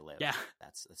happen when I live. Yeah,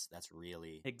 that's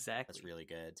really exactly. That's really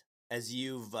good. As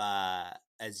you've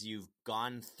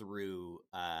gone through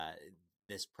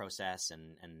this process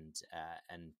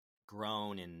and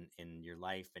grown in your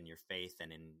life and your faith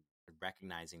and in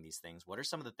recognizing these things, what are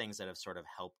some of the things that have sort of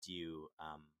helped you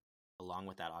along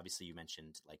with that? Obviously, you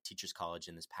mentioned like Teachers College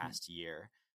in this past year.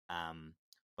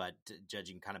 But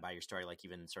judging kind of by your story, like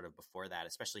even sort of before that,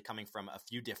 especially coming from a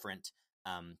few different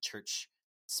church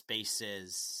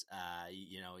spaces,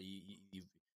 you've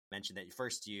mentioned that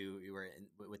first you were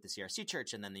with the CRC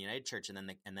Church, and then the United Church, and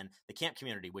then the camp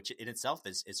community, which in itself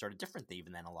is sort of different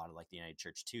even than a lot of like the United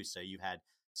Church too. So you've had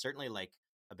certainly like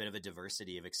a bit of a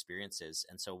diversity of experiences.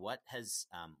 And so what has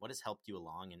helped you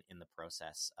along in the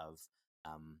process of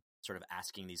sort of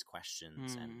asking these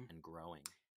questions and growing?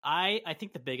 I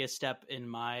think the biggest step in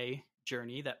my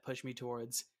journey that pushed me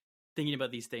towards thinking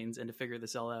about these things and to figure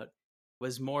this all out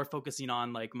was more focusing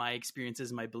on like my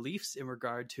experiences, my beliefs in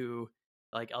regard to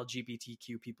like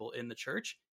LGBTQ people in the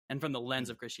church and from the lens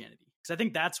of Christianity. Because I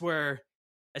think that's where,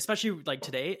 especially like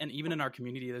today and even in our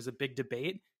community, there's a big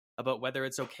debate about whether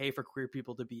it's okay for queer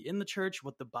people to be in the church,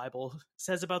 what the Bible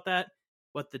says about that,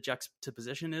 what the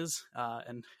juxtaposition is,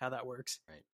 and how that works.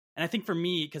 Right. And I think for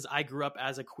me, because I grew up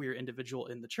as a queer individual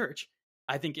in the church,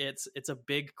 I think it's a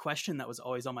big question that was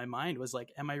always on my mind was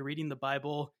like, am I reading the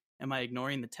Bible? Am I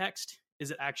ignoring the text?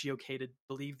 Is it actually okay to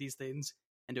believe these things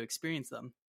and to experience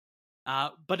them?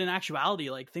 But in actuality,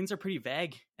 like things are pretty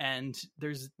vague, and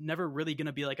there's never really going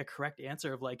to be like a correct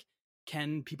answer of like,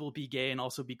 can people be gay and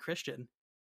also be Christian?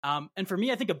 And for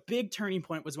me, I think a big turning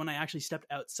point was when I actually stepped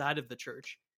outside of the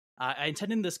church. I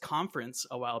attended this conference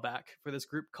a while back for this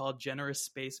group called Generous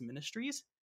Space Ministries.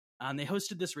 And they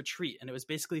hosted this retreat, and it was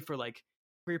basically for like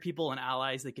queer people and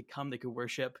allies. They could come, they could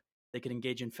worship, they could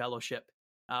engage in fellowship,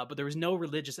 but there was no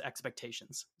religious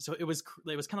expectations. So it was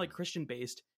kind of like Christian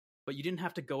based, but you didn't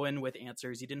have to go in with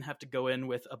answers. You didn't have to go in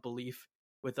with a belief,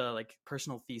 with a like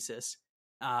personal thesis.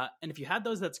 And if you had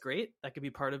those, that's great. That could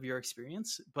be part of your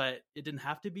experience, but it didn't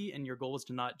have to be. And your goal was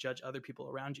to not judge other people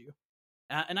around you.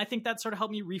 And I think that sort of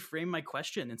helped me reframe my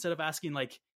question. Instead of asking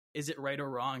like, is it right or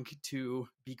wrong to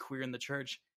be queer in the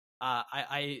church?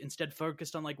 I instead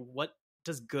focused on like, what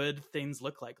does good things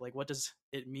look like? Like, what does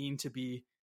it mean to be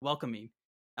welcoming?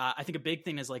 I think a big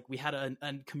thing is like, we had a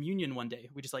communion one day.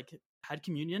 We just like had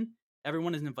communion.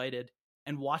 Everyone is invited,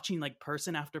 and watching like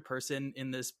person after person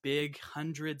in this big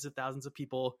hundreds of thousands of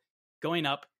people going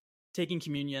up, taking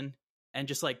communion, and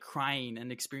just like crying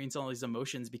and experiencing all these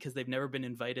emotions because they've never been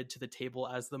invited to the table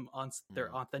as them on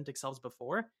their authentic selves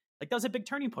before. Like that was a big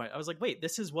turning point. I was like, wait,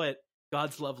 this is what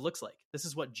God's love looks like. This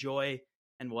is what joy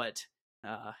and what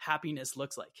happiness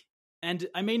looks like. And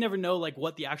I may never know like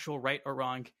what the actual right or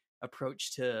wrong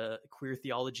approach to queer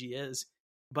theology is,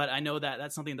 but I know that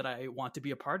that's something that I want to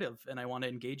be a part of and I want to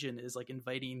engage in, is like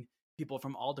inviting people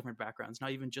from all different backgrounds,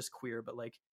 not even just queer, but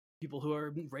like people who are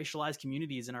in racialized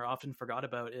communities and are often forgot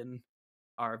about in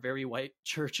our very white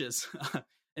churches,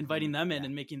 inviting them in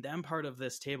and making them part of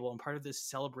this table and part of this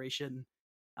celebration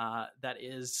that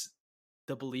is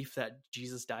the belief that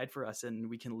Jesus died for us and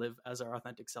we can live as our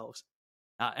authentic selves.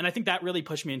 And I think that really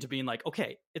pushed me into being like,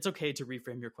 okay, it's okay to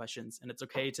reframe your questions, and it's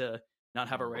okay to not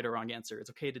have a right or wrong answer.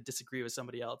 It's okay to disagree with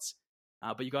somebody else,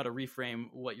 but you got to reframe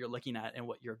what you're looking at and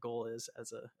what your goal is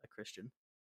as a Christian.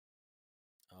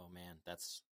 Oh man,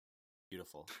 that's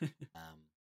beautiful.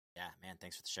 Yeah, man,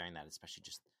 thanks for sharing that, especially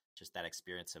just that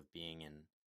experience of being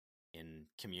in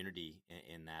community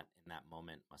in that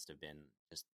moment must have been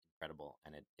just incredible,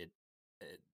 and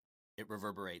it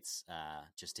reverberates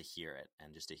just to hear it,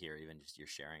 and just to hear even just your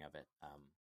sharing of it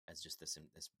as just this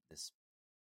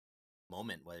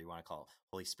moment, whether you want to call it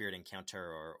Holy Spirit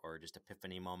encounter or just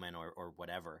epiphany moment or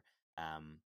whatever.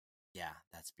 Yeah,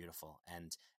 that's beautiful.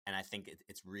 And I think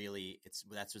it's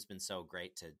that's what's been so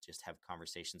great, to just have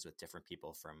conversations with different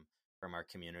people from our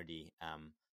community.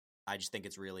 I just think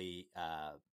it's really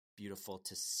beautiful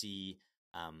to see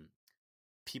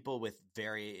people with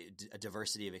a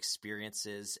diversity of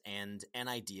experiences and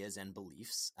ideas and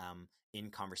beliefs in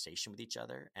conversation with each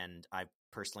other. And I've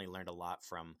personally learned a lot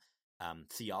from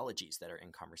theologies that are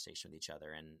in conversation with each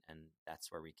other, and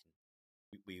that's where we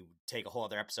take a whole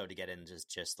other episode to get into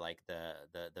just like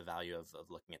the value of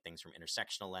looking at things from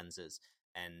intersectional lenses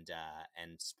and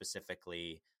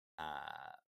specifically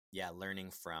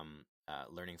learning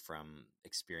from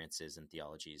experiences and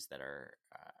theologies that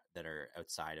are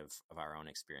outside of our own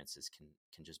experiences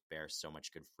can just bear so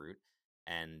much good fruit.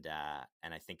 And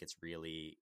I think it's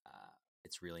really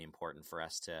important for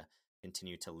us to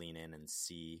continue to lean in and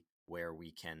see where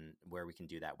we can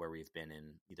do that, where we've been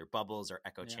in either bubbles or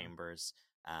echo chambers,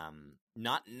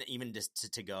 not even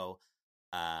just to go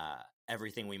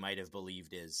everything we might have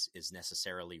believed is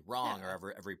necessarily wrong,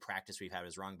 or every practice we've had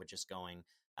is wrong, but just going,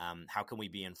 how can we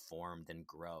be informed and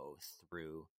grow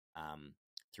through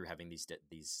having these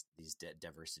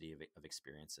diversity of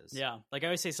experiences? Yeah, like I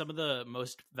always say, some of the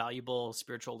most valuable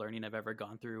spiritual learning I've ever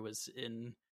gone through was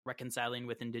in reconciling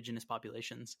with indigenous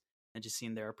populations and just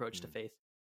seeing their approach to faith.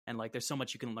 And like, there's so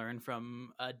much you can learn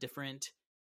from a different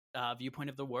viewpoint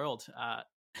of the world,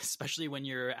 especially when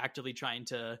you're actively trying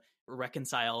to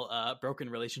reconcile a broken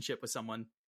relationship with someone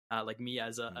like me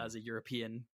as a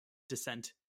European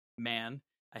descent man.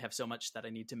 I have so much that I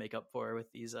need to make up for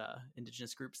with these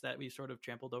indigenous groups that we've sort of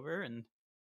trampled over, and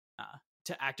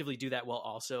to actively do that while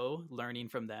also learning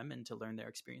from them and to learn their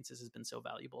experiences has been so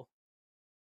valuable.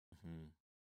 Mm-hmm.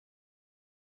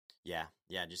 Yeah,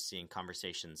 just seeing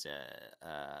conversations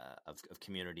of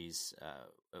communities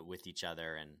with each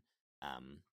other, and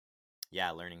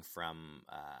learning from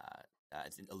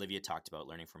Olivia talked about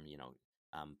learning from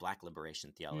Black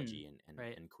liberation theology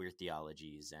and queer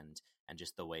theologies, and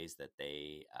just the ways that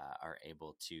they are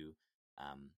able to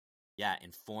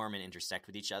inform and intersect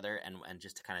with each other, and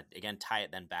just to kind of again tie it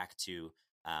then back to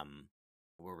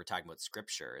where we're talking about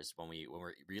scripture, is when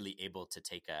we're really able to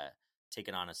take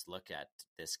an honest look at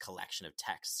this collection of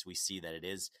texts, we see that it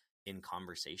is in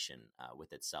conversation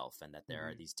with itself, and that there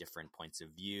are these different points of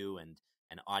view and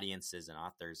audiences and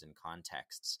authors and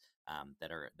contexts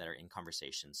that are in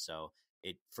conversation. So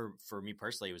it for me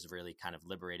personally, it was really kind of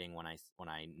liberating when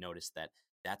I noticed that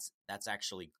that's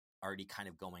actually already kind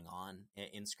of going on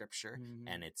in scripture,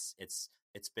 and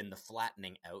it's been the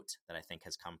flattening out that I think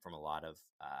has come from a lot of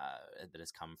that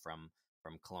has come from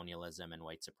colonialism and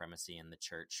white supremacy and the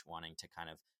church wanting to kind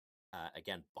of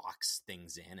again box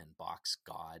things in and box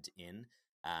God in,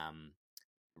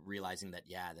 realizing that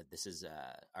that this is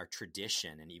our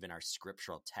tradition, and even our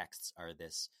scriptural texts are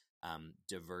this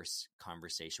diverse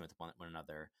conversation with one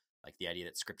another. Like the idea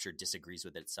that scripture disagrees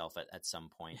with itself at some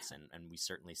points, and we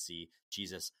certainly see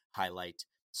Jesus highlight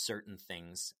certain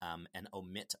things and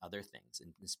omit other things,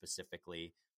 and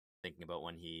specifically thinking about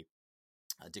when he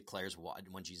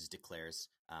when Jesus declares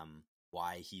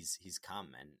why he's come,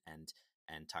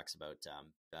 and talks about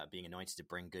being anointed to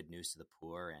bring good news to the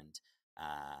poor, and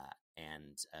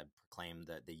proclaim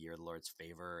the year of the Lord's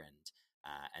favor,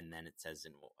 and then it says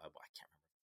in I can't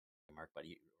remember Mark or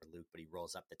Luke, but he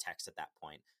rolls up the text at that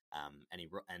point,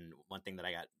 and one thing that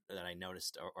I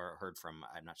noticed or heard from,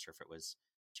 I'm not sure if it was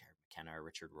Jared McKenna or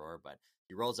Richard Rohr, but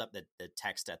he rolls up the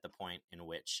text at the point in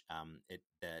which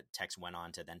the text went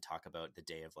on to then talk about the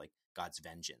day of like God's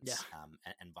vengeance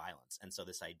and violence. And so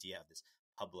this idea of this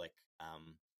public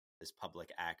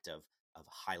act of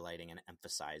highlighting and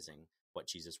emphasizing what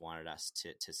Jesus wanted us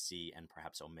to see, and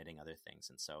perhaps omitting other things.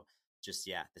 And so just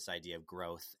this idea of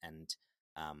growth and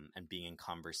being in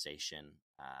conversation,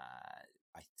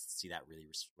 I see that really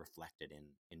reflected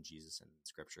in Jesus and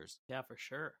scriptures. Yeah, for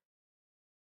sure.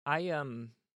 I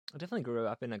definitely grew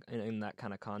up in that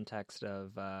kind of context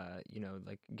of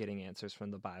like getting answers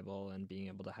from the Bible and being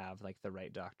able to have like the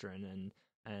right doctrine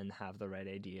and have the right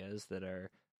ideas that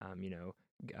are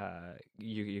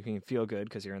you can feel good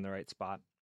because you're in the right spot.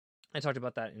 I talked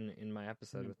about that in my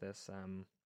episode with this,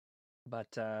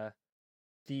 but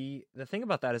the thing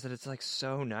about that is that it's like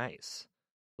so nice,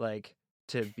 like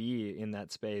to be in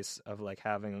that space of like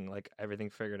having like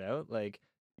everything figured out, like.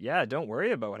 Yeah, don't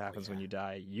worry about what happens when you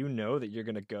die. You know that you're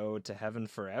gonna go to heaven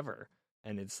forever,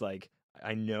 and it's like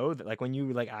I know that. Like when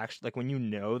you like actually like when you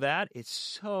know that, it's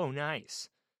so nice.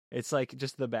 It's like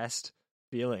just the best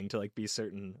feeling to like be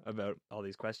certain about all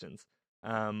these questions.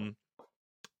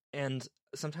 And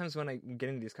sometimes when I get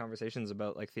into these conversations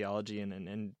about like theology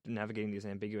and navigating these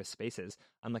ambiguous spaces,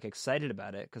 I'm like excited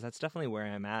about it because that's definitely where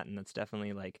I'm at, and that's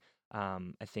definitely like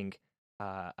I think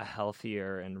a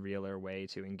healthier and realer way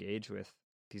to engage with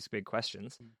these big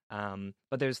questions.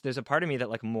 But there's a part of me that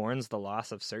like mourns the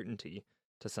loss of certainty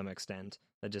to some extent.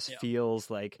 That just Yeah. feels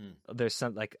like there's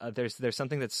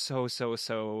something that's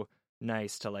so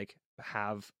nice to like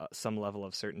have some level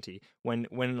of certainty when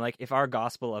like if our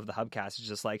gospel of the Hubcast is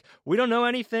just like, we don't know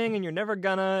anything and you're never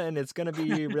gonna, and it's gonna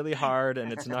be really hard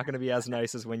and it's not gonna be as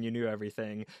nice as when you knew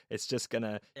everything. It's just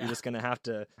gonna you're just gonna have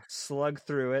to slug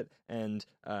through it and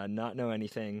not know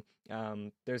anything.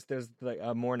 There's like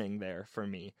a mourning there for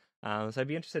me. So I'd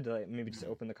be interested to like maybe just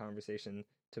open the conversation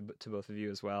to both of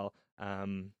you as well.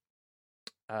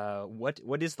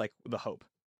 What is like the hope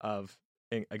of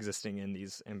existing in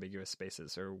these ambiguous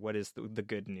spaces, or what is the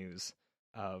good news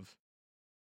of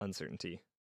uncertainty?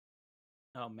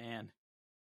 Oh man,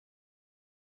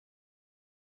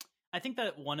 I think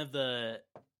that one of the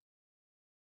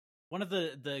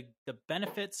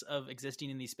benefits of existing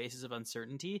in these spaces of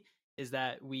uncertainty is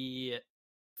that we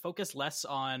focus less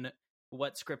on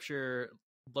what Scripture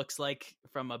looks like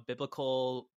from a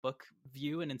biblical book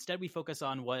view, and instead we focus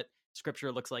on what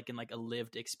Scripture looks like in like a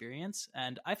lived experience.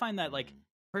 And I find that like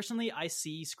personally, I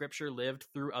see Scripture lived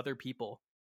through other people,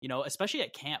 you know, especially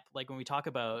at camp. Like when we talk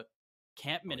about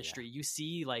camp ministry, you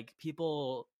see like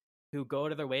people who go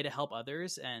to their way to help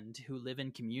others and who live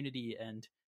in community, and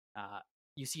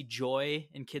you see joy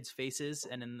in kids' faces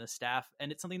and in the staff, and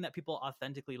it's something that people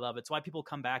authentically love. It's why people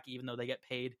come back even though they get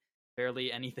paid barely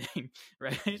anything,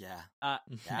 right? And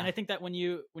I think that when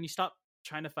you stop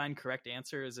trying to find correct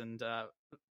answers and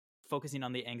focusing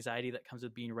on the anxiety that comes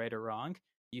with being right or wrong,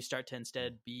 you start to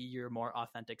instead be your more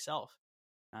authentic self,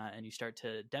 and you start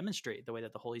to demonstrate the way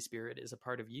that the Holy Spirit is a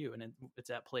part of you and it's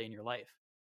at play in your life.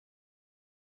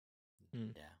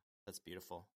 Yeah, that's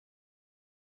beautiful.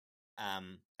 I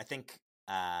think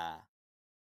a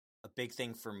big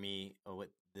thing for me with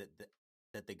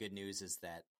that the good news is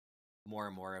that more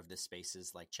and more of the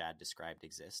spaces like Chad described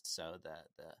exist. So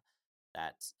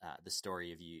the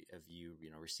story of you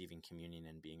know receiving communion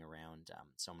and being around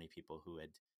so many people who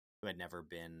had never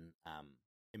been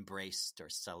embraced or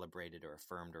celebrated or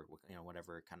affirmed, or you know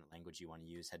whatever kind of language you want to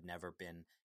use, had never been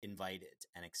invited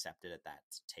and accepted at that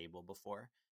table before.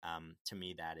 To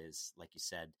me, that is, like you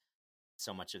said,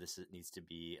 so much of this needs to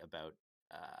be about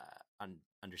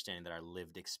understanding that our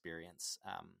lived experience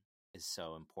is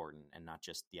so important, and not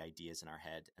just the ideas in our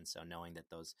head. And so knowing that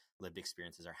those lived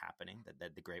experiences are happening,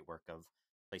 that the great work of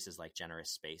places like Generous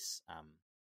Space,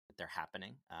 that they're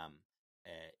happening,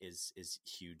 is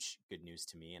huge good news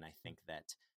to me. And I think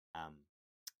that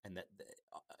and that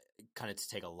kind of to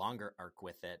take a longer arc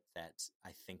with it, that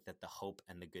I think that the hope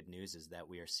and the good news is that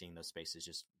we are seeing those spaces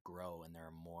just grow, and there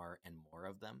are more and more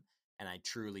of them. And I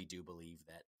truly do believe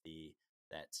that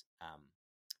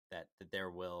that there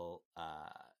will,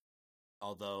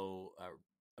 although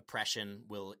oppression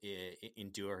will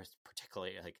endure,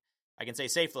 particularly like I can say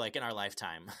safely, like in our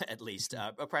lifetime at least,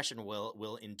 oppression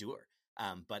will endure.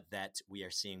 But that we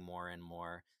are seeing more and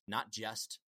more, not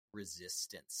just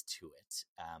resistance to it,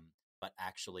 but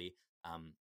actually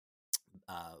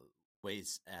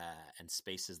ways and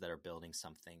spaces that are building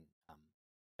something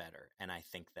better. And I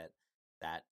think that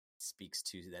speaks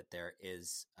to that there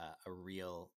is a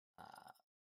real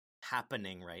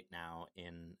happening right now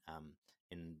in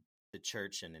the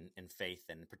church and in faith,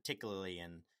 and particularly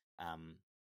in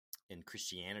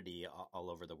Christianity all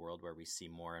over the world, where we see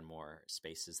more and more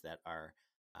spaces that are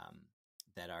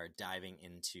diving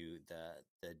into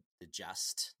the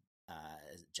just,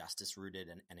 justice rooted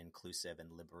and inclusive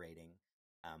and liberating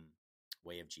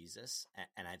way of Jesus.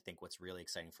 And I think what's really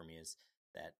exciting for me is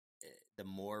that the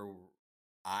more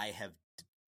I have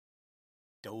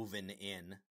dove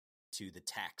in to the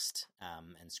text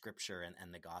and Scripture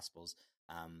and the Gospels,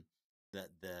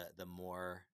 the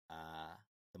more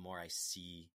I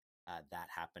see that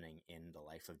happening in the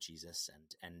life of Jesus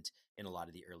and in a lot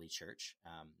of the early church.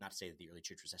 Not to say that the early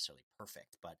church was necessarily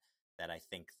perfect, but that I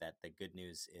think that the good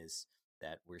news is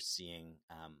that we're seeing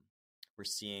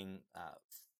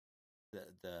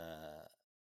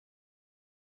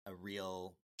a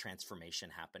real transformation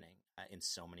happening in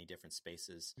so many different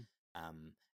spaces,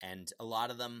 and a lot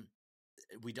of them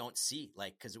we don't see,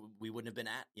 like, because we wouldn't have been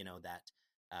at, you know, that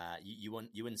you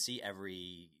wouldn't see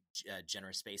every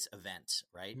Generous Space event,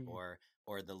 right?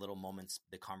 Or the little moments,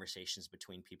 the conversations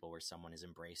between people where someone is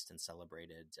embraced and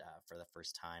celebrated for the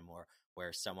first time, or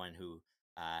where someone who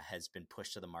has been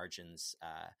pushed to the margins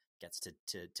gets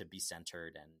to be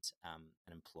centered and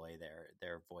employ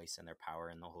their voice and their power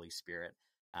in the Holy Spirit.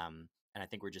 And I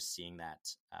think we're just seeing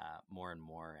that more and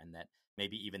more, and that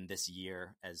maybe even this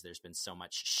year, as there's been so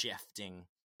much shifting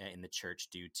in the church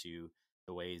due to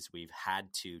the ways we've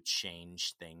had to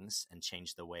change things and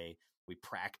change the way we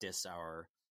practice our,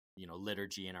 you know,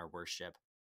 liturgy and our worship.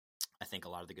 I think a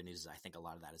lot of the good news is I think a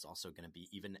lot of that is also going to be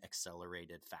even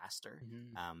accelerated faster,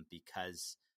 Mm-hmm.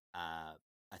 because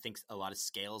I think a lot of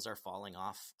scales are falling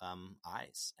off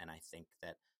eyes. And I think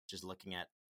that just looking at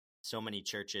so many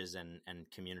churches and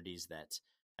communities that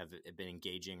have been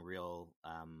engaging real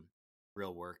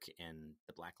work in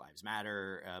the Black Lives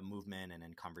Matter movement and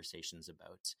in conversations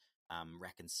about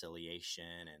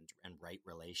reconciliation and right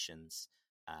relations,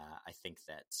 I think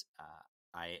that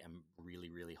I am really,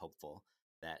 really hopeful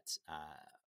that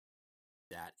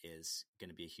that is going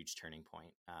to be a huge turning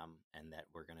point, and that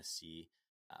we're going to see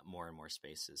more and more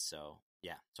spaces. So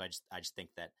yeah, so I just think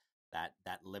that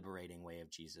liberating way of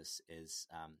Jesus is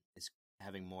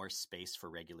having more space for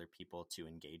regular people to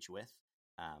engage with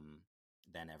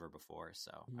than ever before.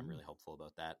 So I'm really hopeful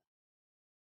about that.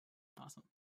 Awesome.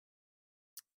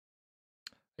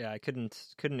 Yeah, I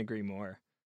couldn't agree more.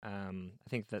 I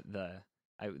think that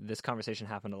this conversation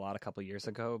happened a couple years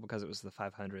ago because it was the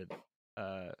 500th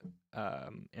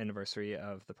anniversary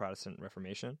of the Protestant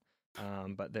Reformation.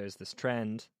 But there's this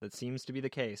trend that seems to be the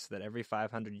case that every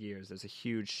 500 years there's a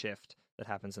huge shift that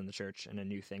happens in the church and a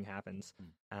new thing happens.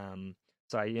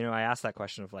 So I asked that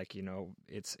question of like,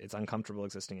 it's uncomfortable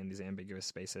existing in these ambiguous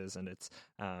spaces, and it's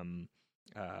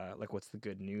like, what's the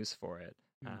good news for it?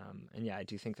 And yeah, I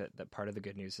do think that part of the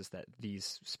good news is that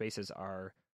these spaces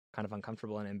are kind of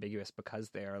uncomfortable and ambiguous because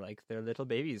they're little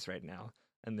babies right now,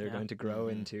 and they're going to grow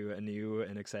into a new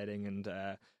and exciting and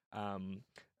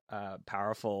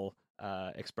powerful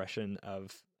expression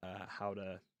of how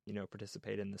to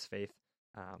participate in this faith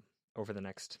over the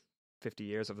next 50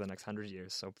 years, over the next 100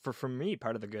 years. So for me,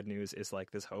 part of the good news is like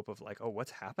this hope of like, oh,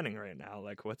 what's happening right now?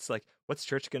 Like what's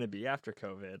church going to be after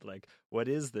COVID? Like, what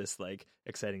is this like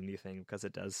exciting new thing? Because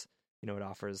it does, it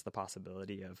offers the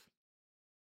possibility of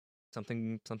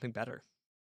something better.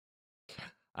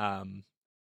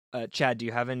 Chad, do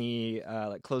you have any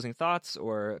like closing thoughts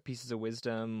or pieces of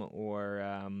wisdom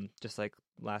or just like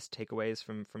last takeaways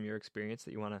from your experience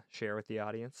that you want to share with the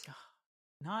audience?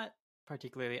 Not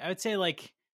particularly. I would say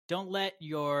like, don't let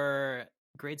your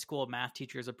grade school math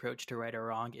teacher's approach to right or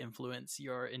wrong influence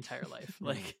your entire life.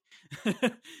 Like,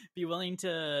 be willing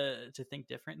to think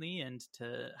differently and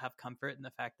to have comfort in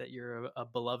the fact that you're a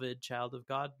beloved child of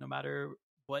God, no matter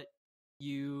what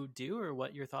you do or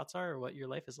what your thoughts are or what your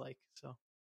life is like. So,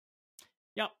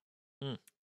 yep.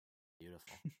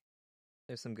 Beautiful.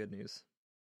 There's some good news.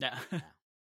 Yeah.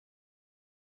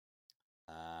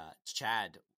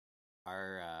 Chad,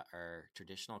 our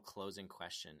traditional closing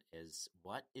question is,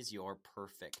 what is your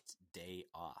perfect day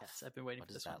off? Yes, I've been waiting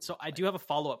for this one. So I do have a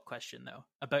follow-up question though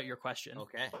about your question.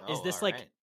 Okay. Is this like,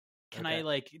 can I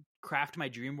like craft my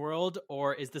dream world,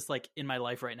 or is this like in my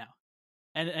life right now?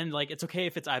 And like, it's okay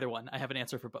if it's either one. I have an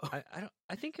answer for both.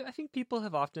 I think people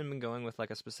have often been going with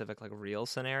like a specific like real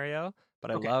scenario,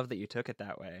 but I love that you took it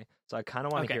that way. So I kind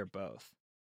of want to hear both.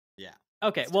 Yeah.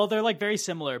 Okay. Well, they're like very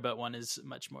similar, but one is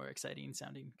much more exciting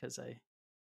sounding because I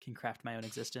can craft my own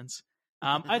existence.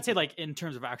 I'd say like in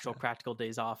terms of actual practical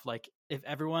days off, like if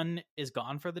everyone is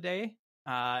gone for the day,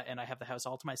 and I have the house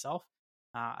all to myself,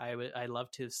 I love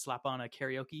to slap on a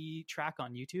karaoke track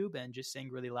on YouTube and just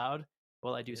sing really loud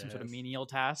while I do some sort of menial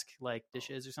task like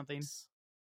dishes or something.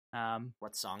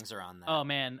 What songs are on that? Oh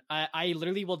man, I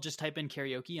literally will just type in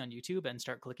karaoke on YouTube and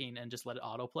start clicking and just let it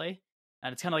autoplay.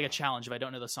 And it's kind of like a challenge. If I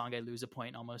don't know the song, I lose a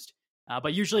point almost.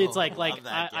 But usually it's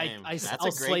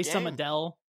I'll slay some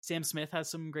Adele. Sam Smith has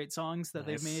some great songs that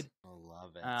they've made. I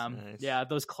love it. Nice. Yeah,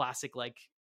 those classic like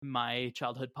my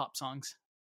childhood pop songs.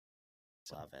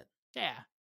 So, love it. Yeah.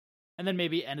 And then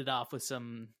maybe end it off with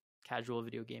some casual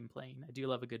video game playing. I do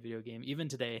love a good video game, even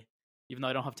today, even though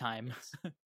I don't have time.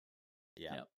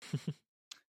 Yeah.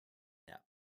 Yeah.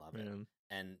 Love it.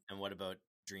 And what about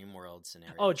Dream World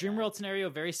scenario? Oh, Dream World scenario,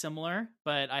 very similar,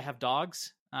 but I have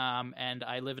dogs, and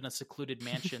I live in a secluded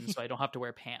mansion, so I don't have to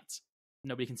wear pants.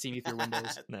 Nobody can see me through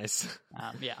windows. Nice.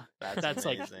 Yeah, that's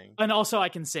like, amazing. and also I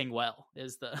can sing well.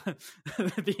 Is the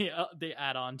the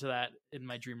add on to that in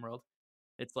my dream world?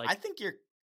 It's like I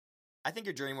think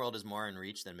your dream world is more in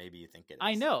reach than maybe you think it is.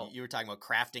 I know. You were talking about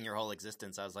crafting your whole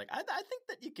existence. I was like, I think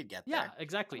that you could get there. Yeah,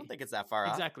 exactly. I don't think it's that far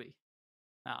off. Exactly.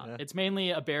 It's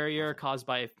mainly a barrier caused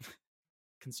by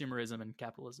consumerism and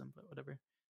capitalism, but whatever.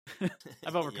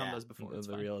 I've overcome those before.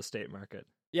 The real estate market.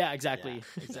 Yeah, exactly.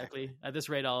 Exactly. At this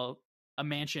rate, a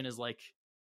mansion is like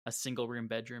a single room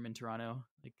bedroom in Toronto.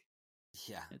 Like,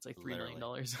 yeah, it's like $3 million.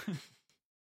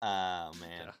 Oh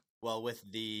man. Yeah. Well, with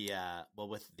the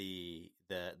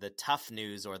tough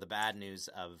news or the bad news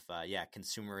of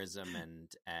consumerism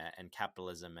and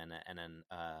capitalism and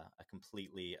a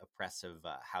completely oppressive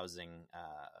housing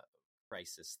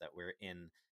crisis that we're in,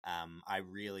 I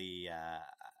really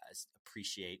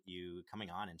appreciate you coming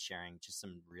on and sharing just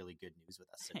some really good news with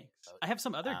us today. Thanks. I have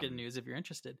some other good news if you're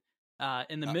interested.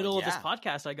 In the middle of this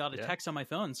podcast, I got a text on my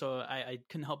phone, so I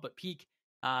couldn't help but peek.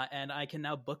 And I can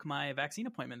now book my vaccine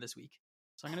appointment this week.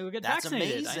 So I'm going to go get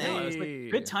vaccinated. Amazing. I know. It was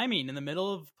like good timing in the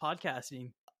middle of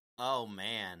podcasting. Oh,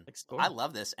 man. I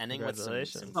love this. Ending with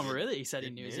some really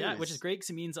exciting news. Yeah, which is great because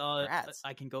it means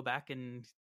I can go back and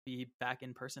be back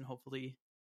in person, hopefully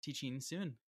teaching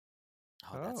soon.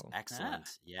 Oh, that's excellent.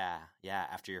 Yeah.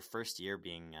 After your first year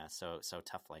being so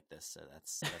tough like this,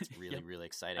 that's really, really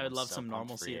exciting. I would love some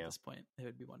normalcy at this point. It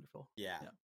would be wonderful. Yeah.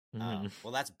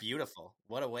 Well, that's beautiful.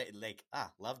 What a way,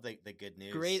 love the good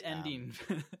news. Great ending.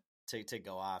 To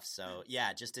go off. So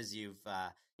just as you've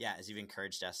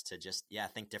encouraged us to just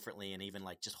think differently, and even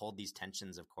just hold these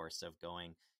tensions, of course, of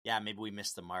going maybe we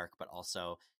missed the mark, but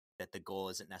also that the goal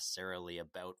isn't necessarily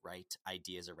about right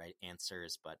ideas or right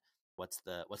answers, but what's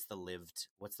the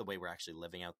way we're actually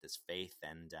living out this faith.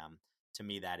 And to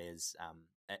me that is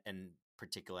and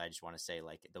particularly I just want to say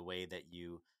the way that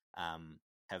you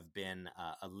have been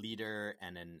a leader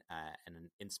and an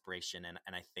inspiration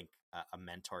and I think a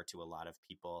mentor to a lot of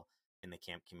people in the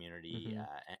camp community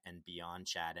and beyond,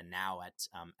 Chad, and now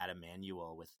at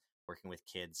Emmanuel with working with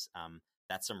kids.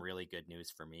 That's some really good news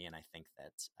for me, and I think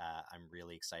that I'm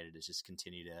really excited to just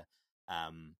continue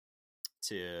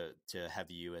to have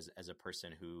you as a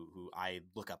person who I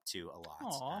look up to a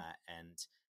lot,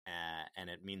 and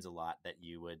it means a lot that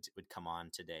you would come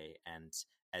on today. And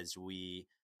as we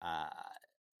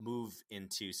move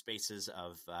into spaces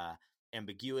of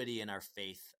ambiguity in our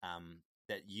faith,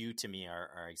 that you to me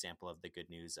are example of the good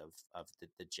news of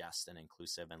the just and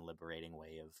inclusive and liberating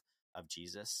way of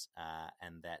Jesus,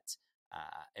 and that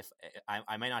if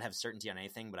I might not have certainty on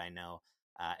anything, but I know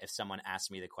if someone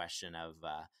asked me the question of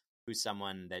who's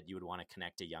someone that you would want to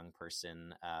connect a young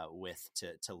person with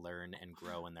to learn and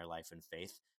grow in their life and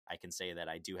faith, I can say that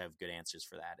I do have good answers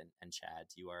for that. And Chad,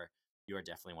 you are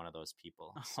definitely one of those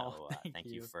people. So thank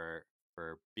you for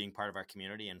being part of our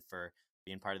community and for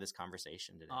being part of this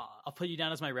conversation today. I'll put you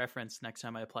down as my reference next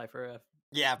time I apply for a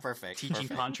teaching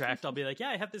contract. I'll be like,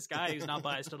 I have this guy who's not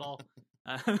biased at all.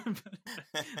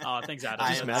 Thanks,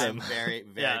 Adam. I'm very,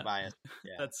 very biased.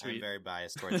 Yeah, that's sweet. I'm very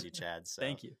biased towards you, Chad. So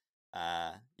thank you.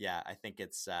 I think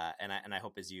it's and I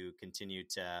hope as you continue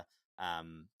to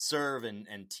serve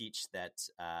and teach that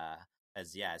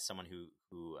as someone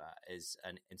who is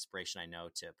an inspiration, I know,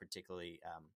 to particularly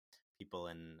people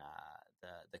in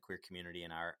the queer community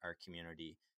and our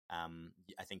community.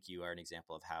 I think you are an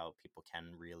example of how people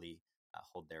can really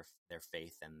hold their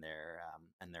faith and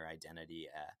their identity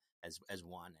as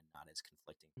one and not as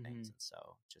conflicting things. And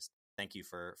so just thank you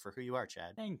for who you are,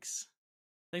 Chad. Thanks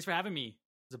for having me.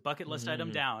 It's a bucket list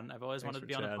item down. I've always wanted to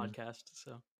be on a podcast,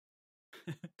 so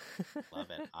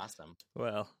love it. Awesome.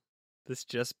 Well, this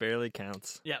just barely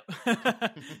counts. Yeah.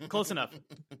 Close enough.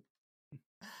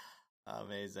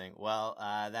 Amazing. Well,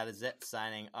 that is it.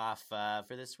 Signing off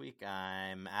for this week.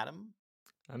 I'm Adam.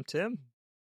 I'm Tim.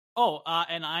 Oh,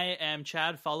 and I am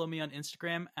Chad. Follow me on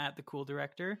Instagram at the Cool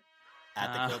Director.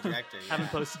 At the Cool Director. Yeah.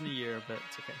 Haven't posted in a year, but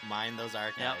it's okay. Mind those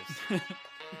archives. Yep. Awesome.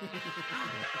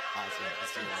 I'll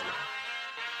see you later.